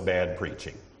also is bad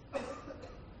preaching.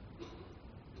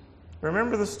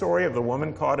 Remember the story of the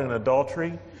woman caught in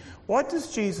adultery? What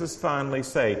does Jesus finally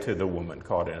say to the woman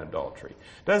caught in adultery?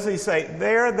 Does He say,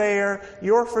 there,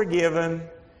 you're forgiven,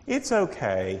 it's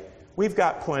okay, we've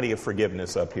got plenty of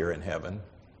forgiveness up here in heaven?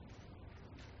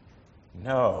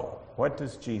 No. What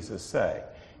does Jesus say?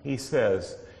 He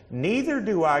says, neither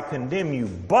do I condemn you,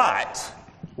 but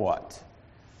what?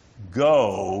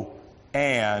 Go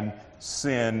and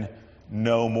sin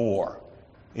no more.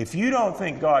 If you don't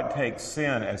think God takes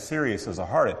sin as serious as a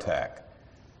heart attack,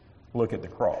 look at the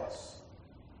cross.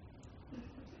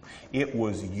 It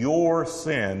was your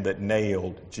sin that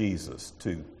nailed Jesus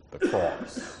to the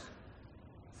cross.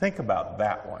 Think about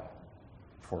that one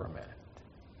for a minute.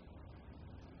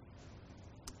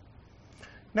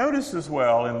 Notice as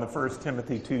well in the 1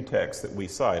 Timothy 2 text that we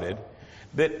cited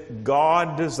that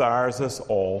God desires us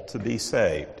all to be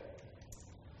saved.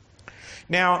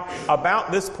 Now,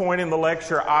 about this point in the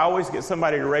lecture, I always get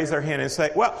somebody to raise their hand and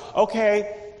say, well,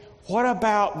 okay, what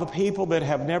about the people that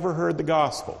have never heard the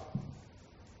gospel?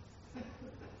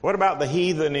 What about the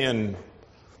heathen in,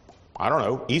 I don't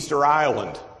know, Easter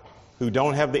Island who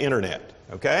don't have the internet,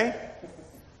 okay?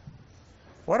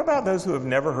 What about those who have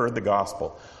never heard the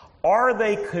gospel? Are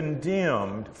they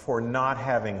condemned for not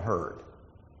having heard?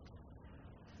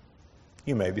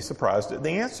 You may be surprised at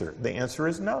the answer. The answer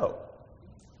is no.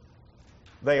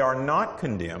 They are not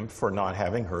condemned for not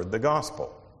having heard the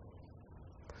gospel,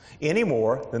 any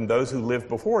more than those who lived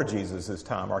before Jesus'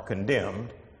 time are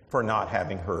condemned for not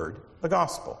having heard the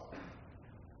gospel.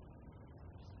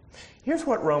 Here's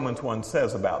what Romans 1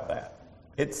 says about that.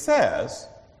 It says,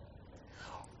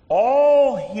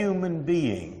 all human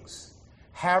beings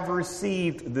have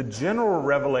received the general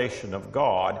revelation of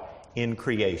God in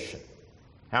creation.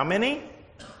 How many?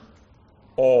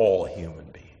 All human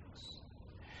beings.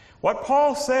 What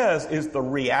Paul says is the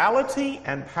reality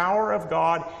and power of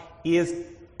God is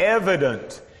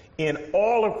evident in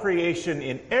all of creation,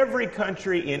 in every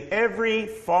country, in every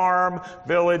farm,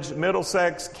 village,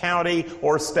 Middlesex county,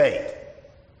 or state.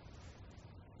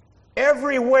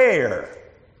 Everywhere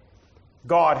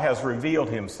God has revealed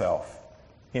Himself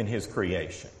in His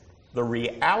creation. The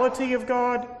reality of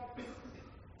God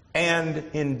and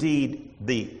indeed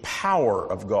the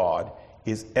power of God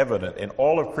is evident in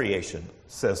all of creation,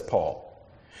 says Paul.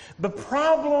 The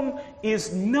problem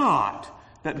is not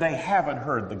that they haven't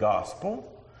heard the gospel.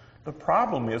 The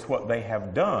problem is what they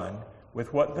have done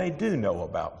with what they do know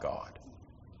about God.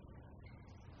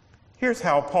 Here's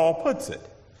how Paul puts it.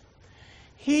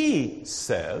 He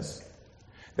says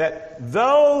that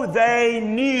though they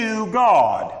knew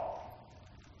God,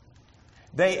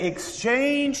 they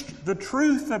exchanged the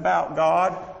truth about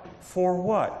God for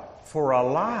what? For a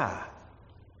lie.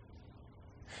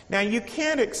 Now, you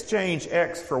can't exchange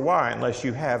X for Y unless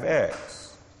you have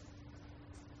X.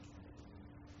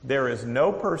 There is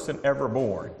no person ever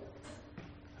born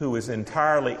who is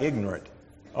entirely ignorant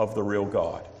of the real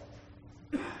God.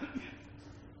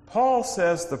 Paul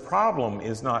says the problem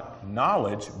is not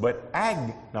knowledge, but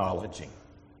acknowledging.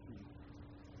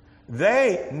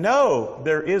 They know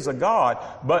there is a God,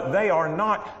 but they are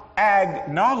not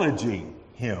acknowledging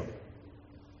Him.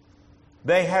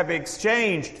 They have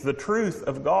exchanged the truth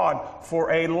of God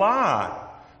for a lie.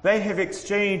 They have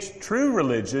exchanged true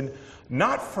religion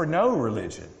not for no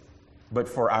religion, but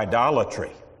for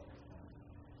idolatry.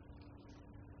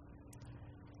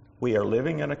 We are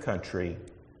living in a country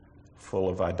full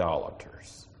of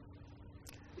idolaters.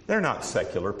 They're not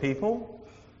secular people.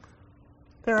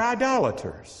 They're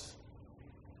idolaters.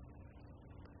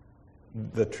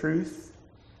 The truth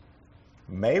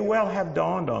may well have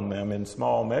dawned on them in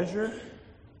small measure,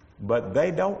 but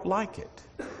they don't like it.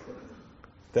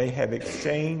 They have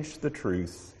exchanged the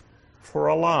truth for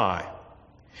a lie.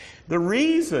 The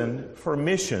reason for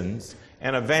missions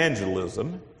and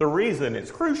evangelism, the reason it's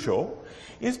crucial,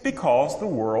 is because the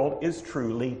world is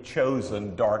truly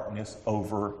chosen darkness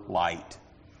over light.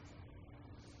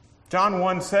 John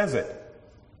 1 says it.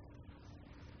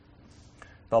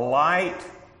 The light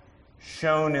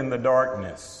shone in the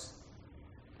darkness,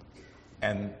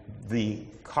 and the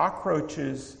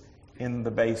cockroaches in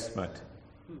the basement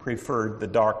preferred the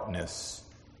darkness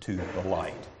to the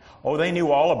light. Oh, they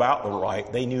knew all about the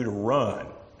light. They knew to run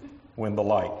when the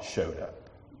light showed up.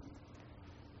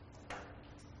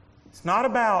 It's not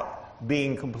about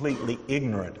being completely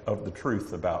ignorant of the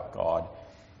truth about God.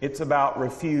 It's about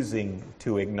refusing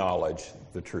to acknowledge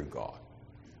the true God.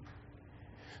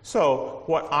 So,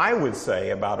 what I would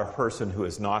say about a person who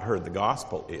has not heard the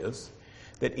gospel is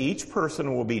that each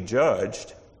person will be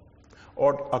judged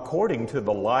according to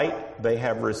the light they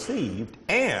have received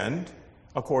and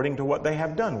according to what they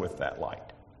have done with that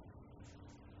light.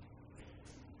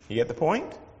 You get the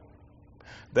point?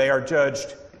 They are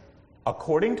judged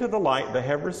according to the light they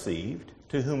have received.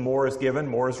 To whom more is given,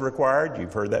 more is required.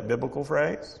 You've heard that biblical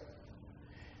phrase.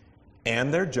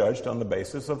 And they're judged on the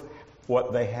basis of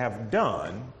what they have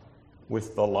done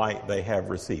with the light they have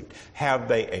received. Have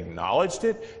they acknowledged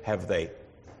it? Have they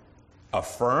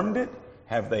affirmed it?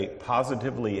 Have they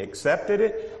positively accepted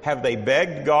it? Have they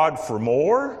begged God for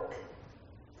more?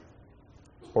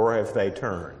 Or have they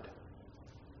turned?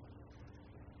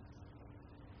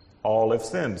 All have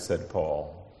sinned, said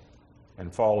Paul,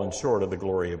 and fallen short of the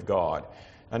glory of God.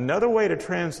 Another way to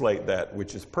translate that,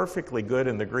 which is perfectly good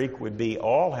in the Greek, would be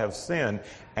all have sinned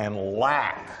and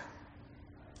lack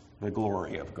the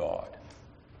glory of God.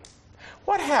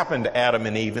 What happened to Adam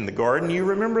and Eve in the garden? You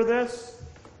remember this?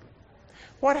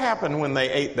 What happened when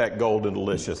they ate that golden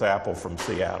delicious apple from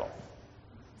Seattle?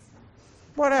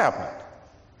 What happened?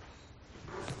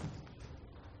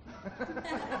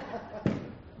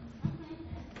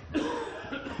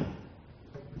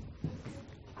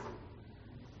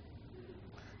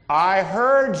 I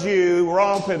heard you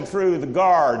romping through the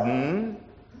garden,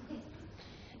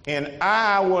 and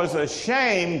I was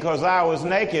ashamed because I was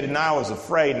naked and I was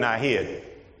afraid and I hid.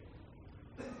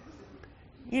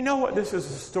 You know what this is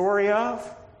a story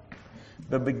of?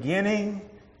 The beginning,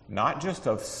 not just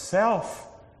of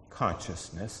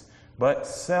self-consciousness, but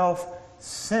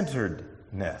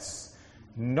self-centeredness,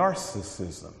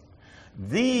 narcissism.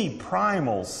 The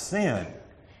primal sin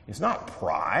is not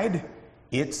pride,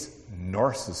 it's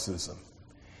narcissism.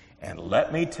 And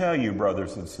let me tell you,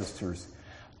 brothers and sisters,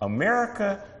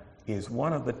 America is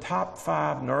one of the top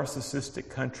 5 narcissistic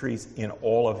countries in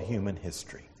all of human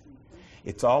history.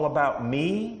 It's all about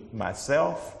me,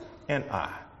 myself, and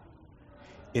I.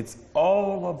 It's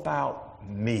all about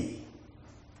me.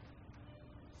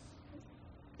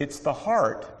 It's the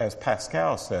heart, as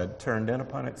Pascal said, turned in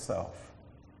upon itself.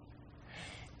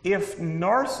 If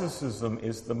narcissism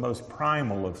is the most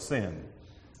primal of sin,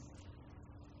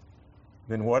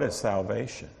 then what is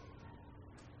salvation?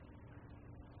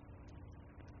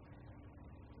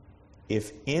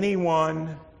 If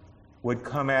anyone would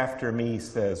come after me,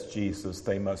 says Jesus,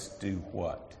 they must do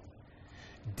what?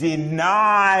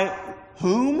 Deny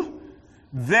whom?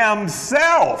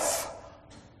 Themselves.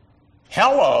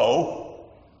 Hello.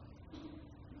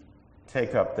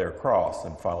 Take up their cross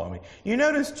and follow me. You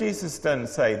notice Jesus doesn't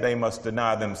say they must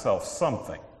deny themselves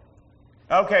something.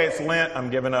 Okay, it's Lent. I'm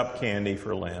giving up candy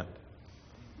for Lent.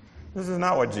 This is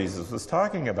not what Jesus was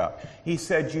talking about. He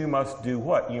said you must do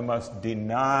what? You must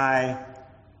deny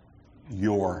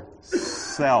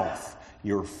yourself,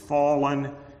 your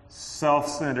fallen,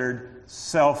 self-centered,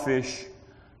 selfish,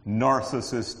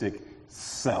 narcissistic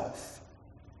self.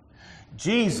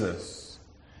 Jesus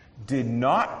did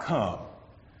not come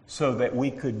so that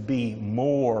we could be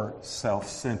more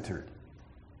self-centered.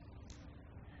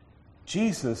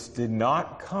 Jesus did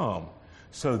not come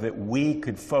so that we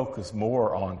could focus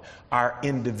more on our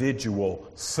individual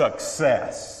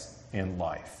success in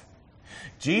life.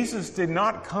 Jesus did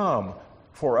not come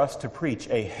for us to preach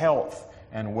a health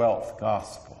and wealth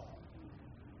gospel.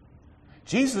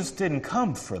 Jesus didn't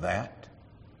come for that.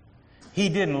 He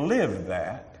didn't live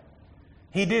that.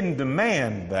 He didn't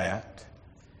demand that.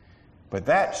 But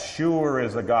that sure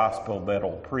is a gospel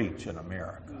that'll preach in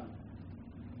America.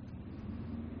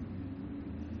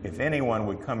 If anyone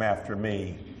would come after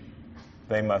me,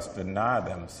 they must deny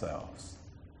themselves.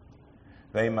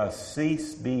 They must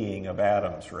cease being of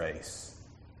Adam's race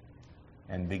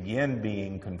and begin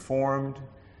being conformed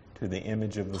to the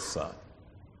image of the Son.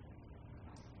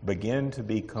 Begin to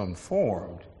be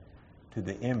conformed to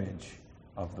the image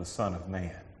of the Son of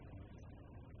Man.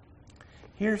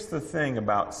 Here's the thing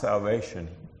about salvation.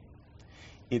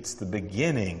 It's the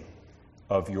beginning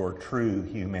of your true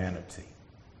humanity.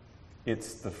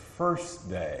 It's the first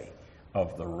day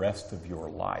of the rest of your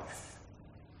life.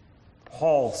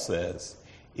 Paul says,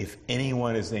 if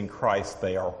anyone is in Christ,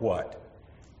 they are what?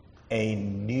 A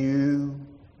new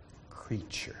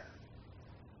creature.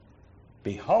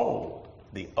 Behold,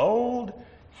 the old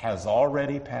has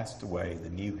already passed away, the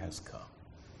new has come.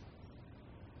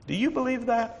 Do you believe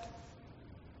that?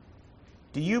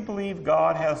 Do you believe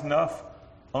God has enough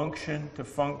unction to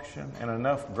function and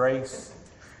enough grace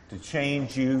to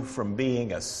change you from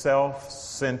being a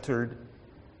self-centered,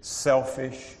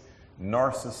 selfish,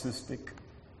 narcissistic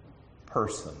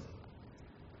person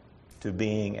to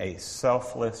being a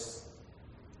selfless,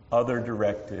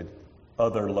 other-directed,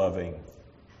 other-loving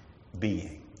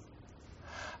being?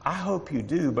 I hope you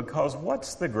do, because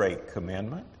what's the great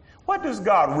commandment? What does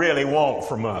God really want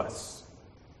from us?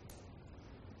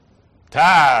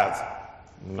 Tithe.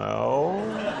 No.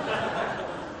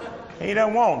 He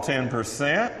don't want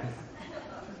 10%.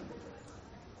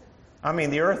 I mean,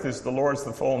 the earth is the Lord's,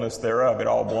 the fullness thereof. It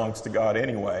all belongs to God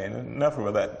anyway. And enough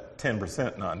of that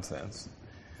 10% nonsense.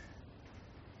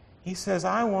 He says,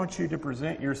 I want you to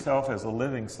present yourself as a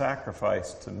living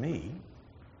sacrifice to me.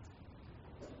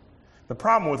 The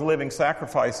problem with living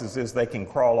sacrifices is they can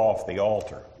crawl off the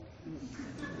altar.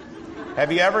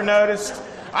 Have you ever noticed?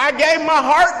 I gave my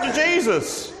heart to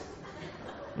Jesus.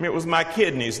 It was my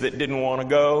kidneys that didn't want to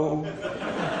go.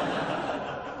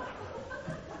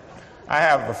 I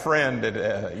have a friend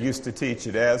that used to teach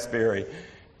at Asbury.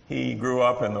 He grew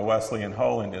up in the Wesleyan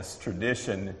holiness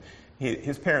tradition.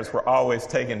 His parents were always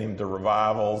taking him to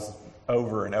revivals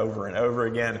over and over and over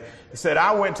again. He said,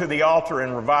 I went to the altar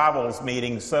in revivals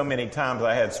meetings so many times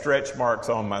I had stretch marks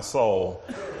on my soul.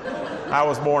 I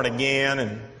was born again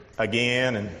and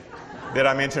again, and did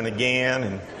I mention again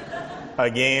and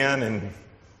again and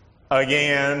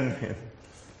again?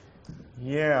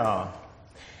 Yeah.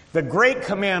 The great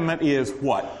commandment is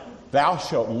what? Thou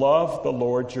shalt love the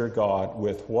Lord your God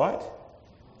with what?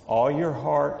 All your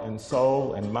heart and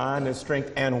soul and mind and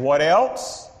strength. And what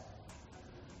else?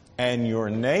 And your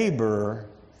neighbor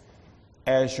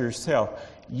as yourself.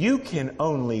 You can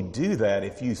only do that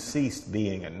if you ceased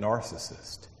being a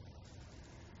narcissist.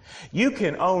 You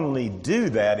can only do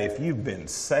that if you've been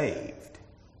saved.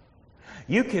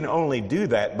 You can only do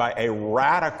that by a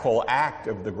radical act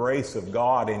of the grace of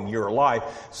God in your life,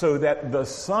 so that the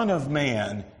Son of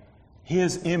Man,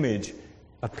 His image,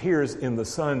 appears in the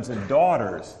sons and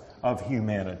daughters of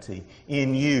humanity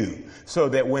in you, so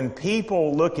that when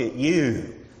people look at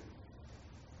you,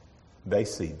 they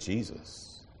see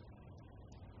Jesus.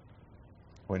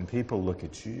 When people look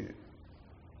at you,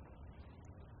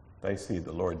 they see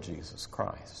the Lord Jesus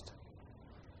Christ.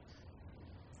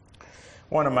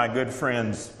 One of my good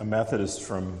friends, a Methodist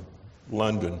from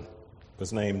London,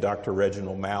 was named Dr.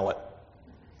 Reginald Mallett.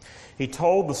 He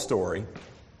told the story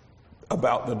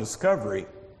about the discovery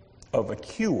of a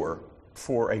cure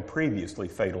for a previously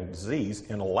fatal disease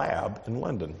in a lab in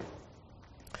London.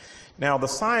 Now, the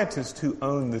scientist who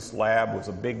owned this lab was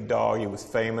a big dog. He was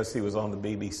famous. He was on the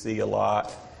BBC a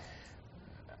lot.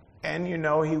 And, you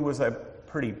know, he was a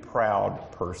pretty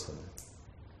proud person.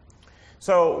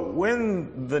 So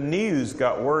when the news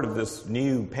got word of this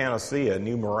new panacea,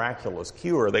 new miraculous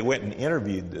cure, they went and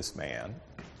interviewed this man.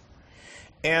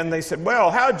 And they said,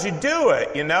 well, how'd you do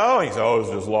it? You know, he said, oh, it was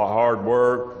just a lot of hard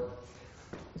work.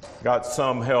 Got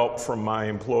some help from my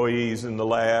employees in the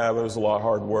lab. It was a lot of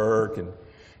hard work. And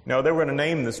no, they were going to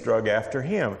name this drug after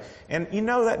him. And, you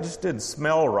know, that just didn't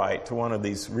smell right to one of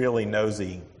these really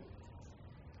nosy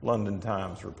London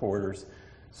Times reporters.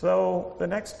 So the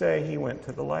next day he went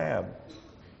to the lab.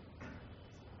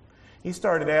 He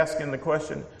started asking the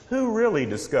question, who really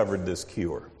discovered this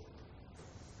cure?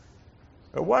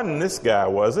 It wasn't this guy,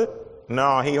 was it?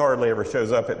 No, he hardly ever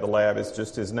shows up at the lab. It's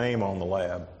just his name on the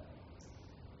lab.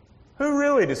 Who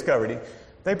really discovered it?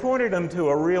 They pointed him to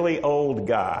a really old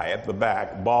guy at the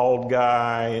back, bald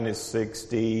guy in his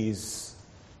 60s.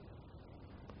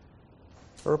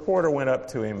 A reporter went up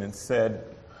to him and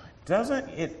said, "Doesn't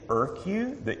it irk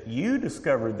you that you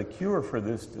discovered the cure for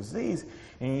this disease,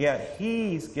 and yet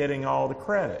he's getting all the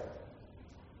credit?"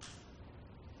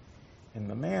 And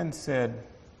the man said,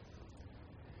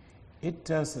 "It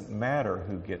doesn't matter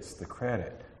who gets the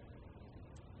credit.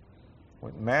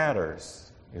 What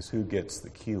matters is who gets the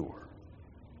cure."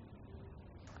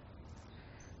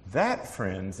 That,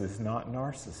 friends, is not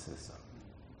narcissism.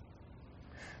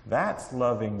 That's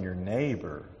loving your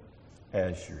neighbor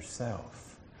as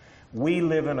yourself. We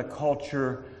live in a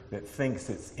culture that thinks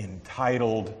it's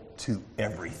entitled to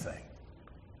everything.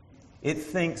 It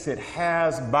thinks it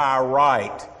has by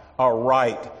right a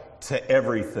right to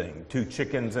everything. 2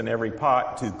 chickens in every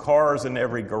pot, 2 cars in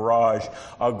every garage,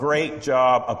 a great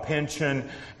job, a pension,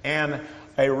 and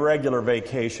a regular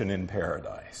vacation in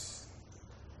paradise.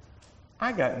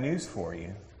 I got news for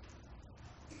you.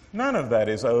 None of that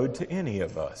is owed to any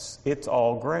of us. It's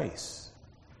all grace.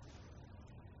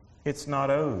 It's not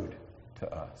owed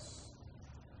to us.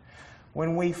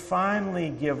 When we finally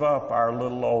give up our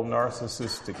little old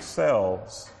narcissistic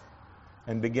selves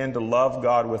and begin to love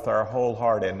God with our whole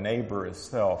heart and neighbor as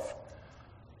self,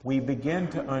 we begin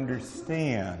to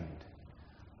understand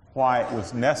why it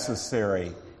was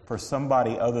necessary for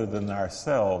somebody other than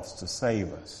ourselves to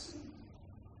save us.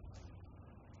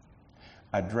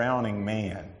 A drowning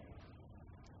man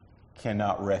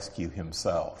cannot rescue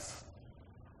himself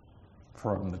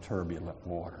from the turbulent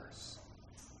waters.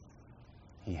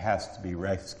 He has to be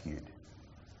rescued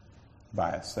by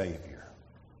a Savior,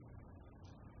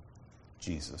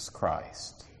 Jesus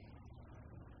Christ,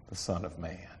 the Son of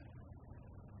Man.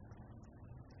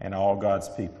 And all God's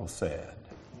people said,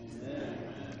 Amen.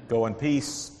 Go in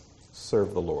peace,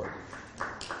 serve the Lord.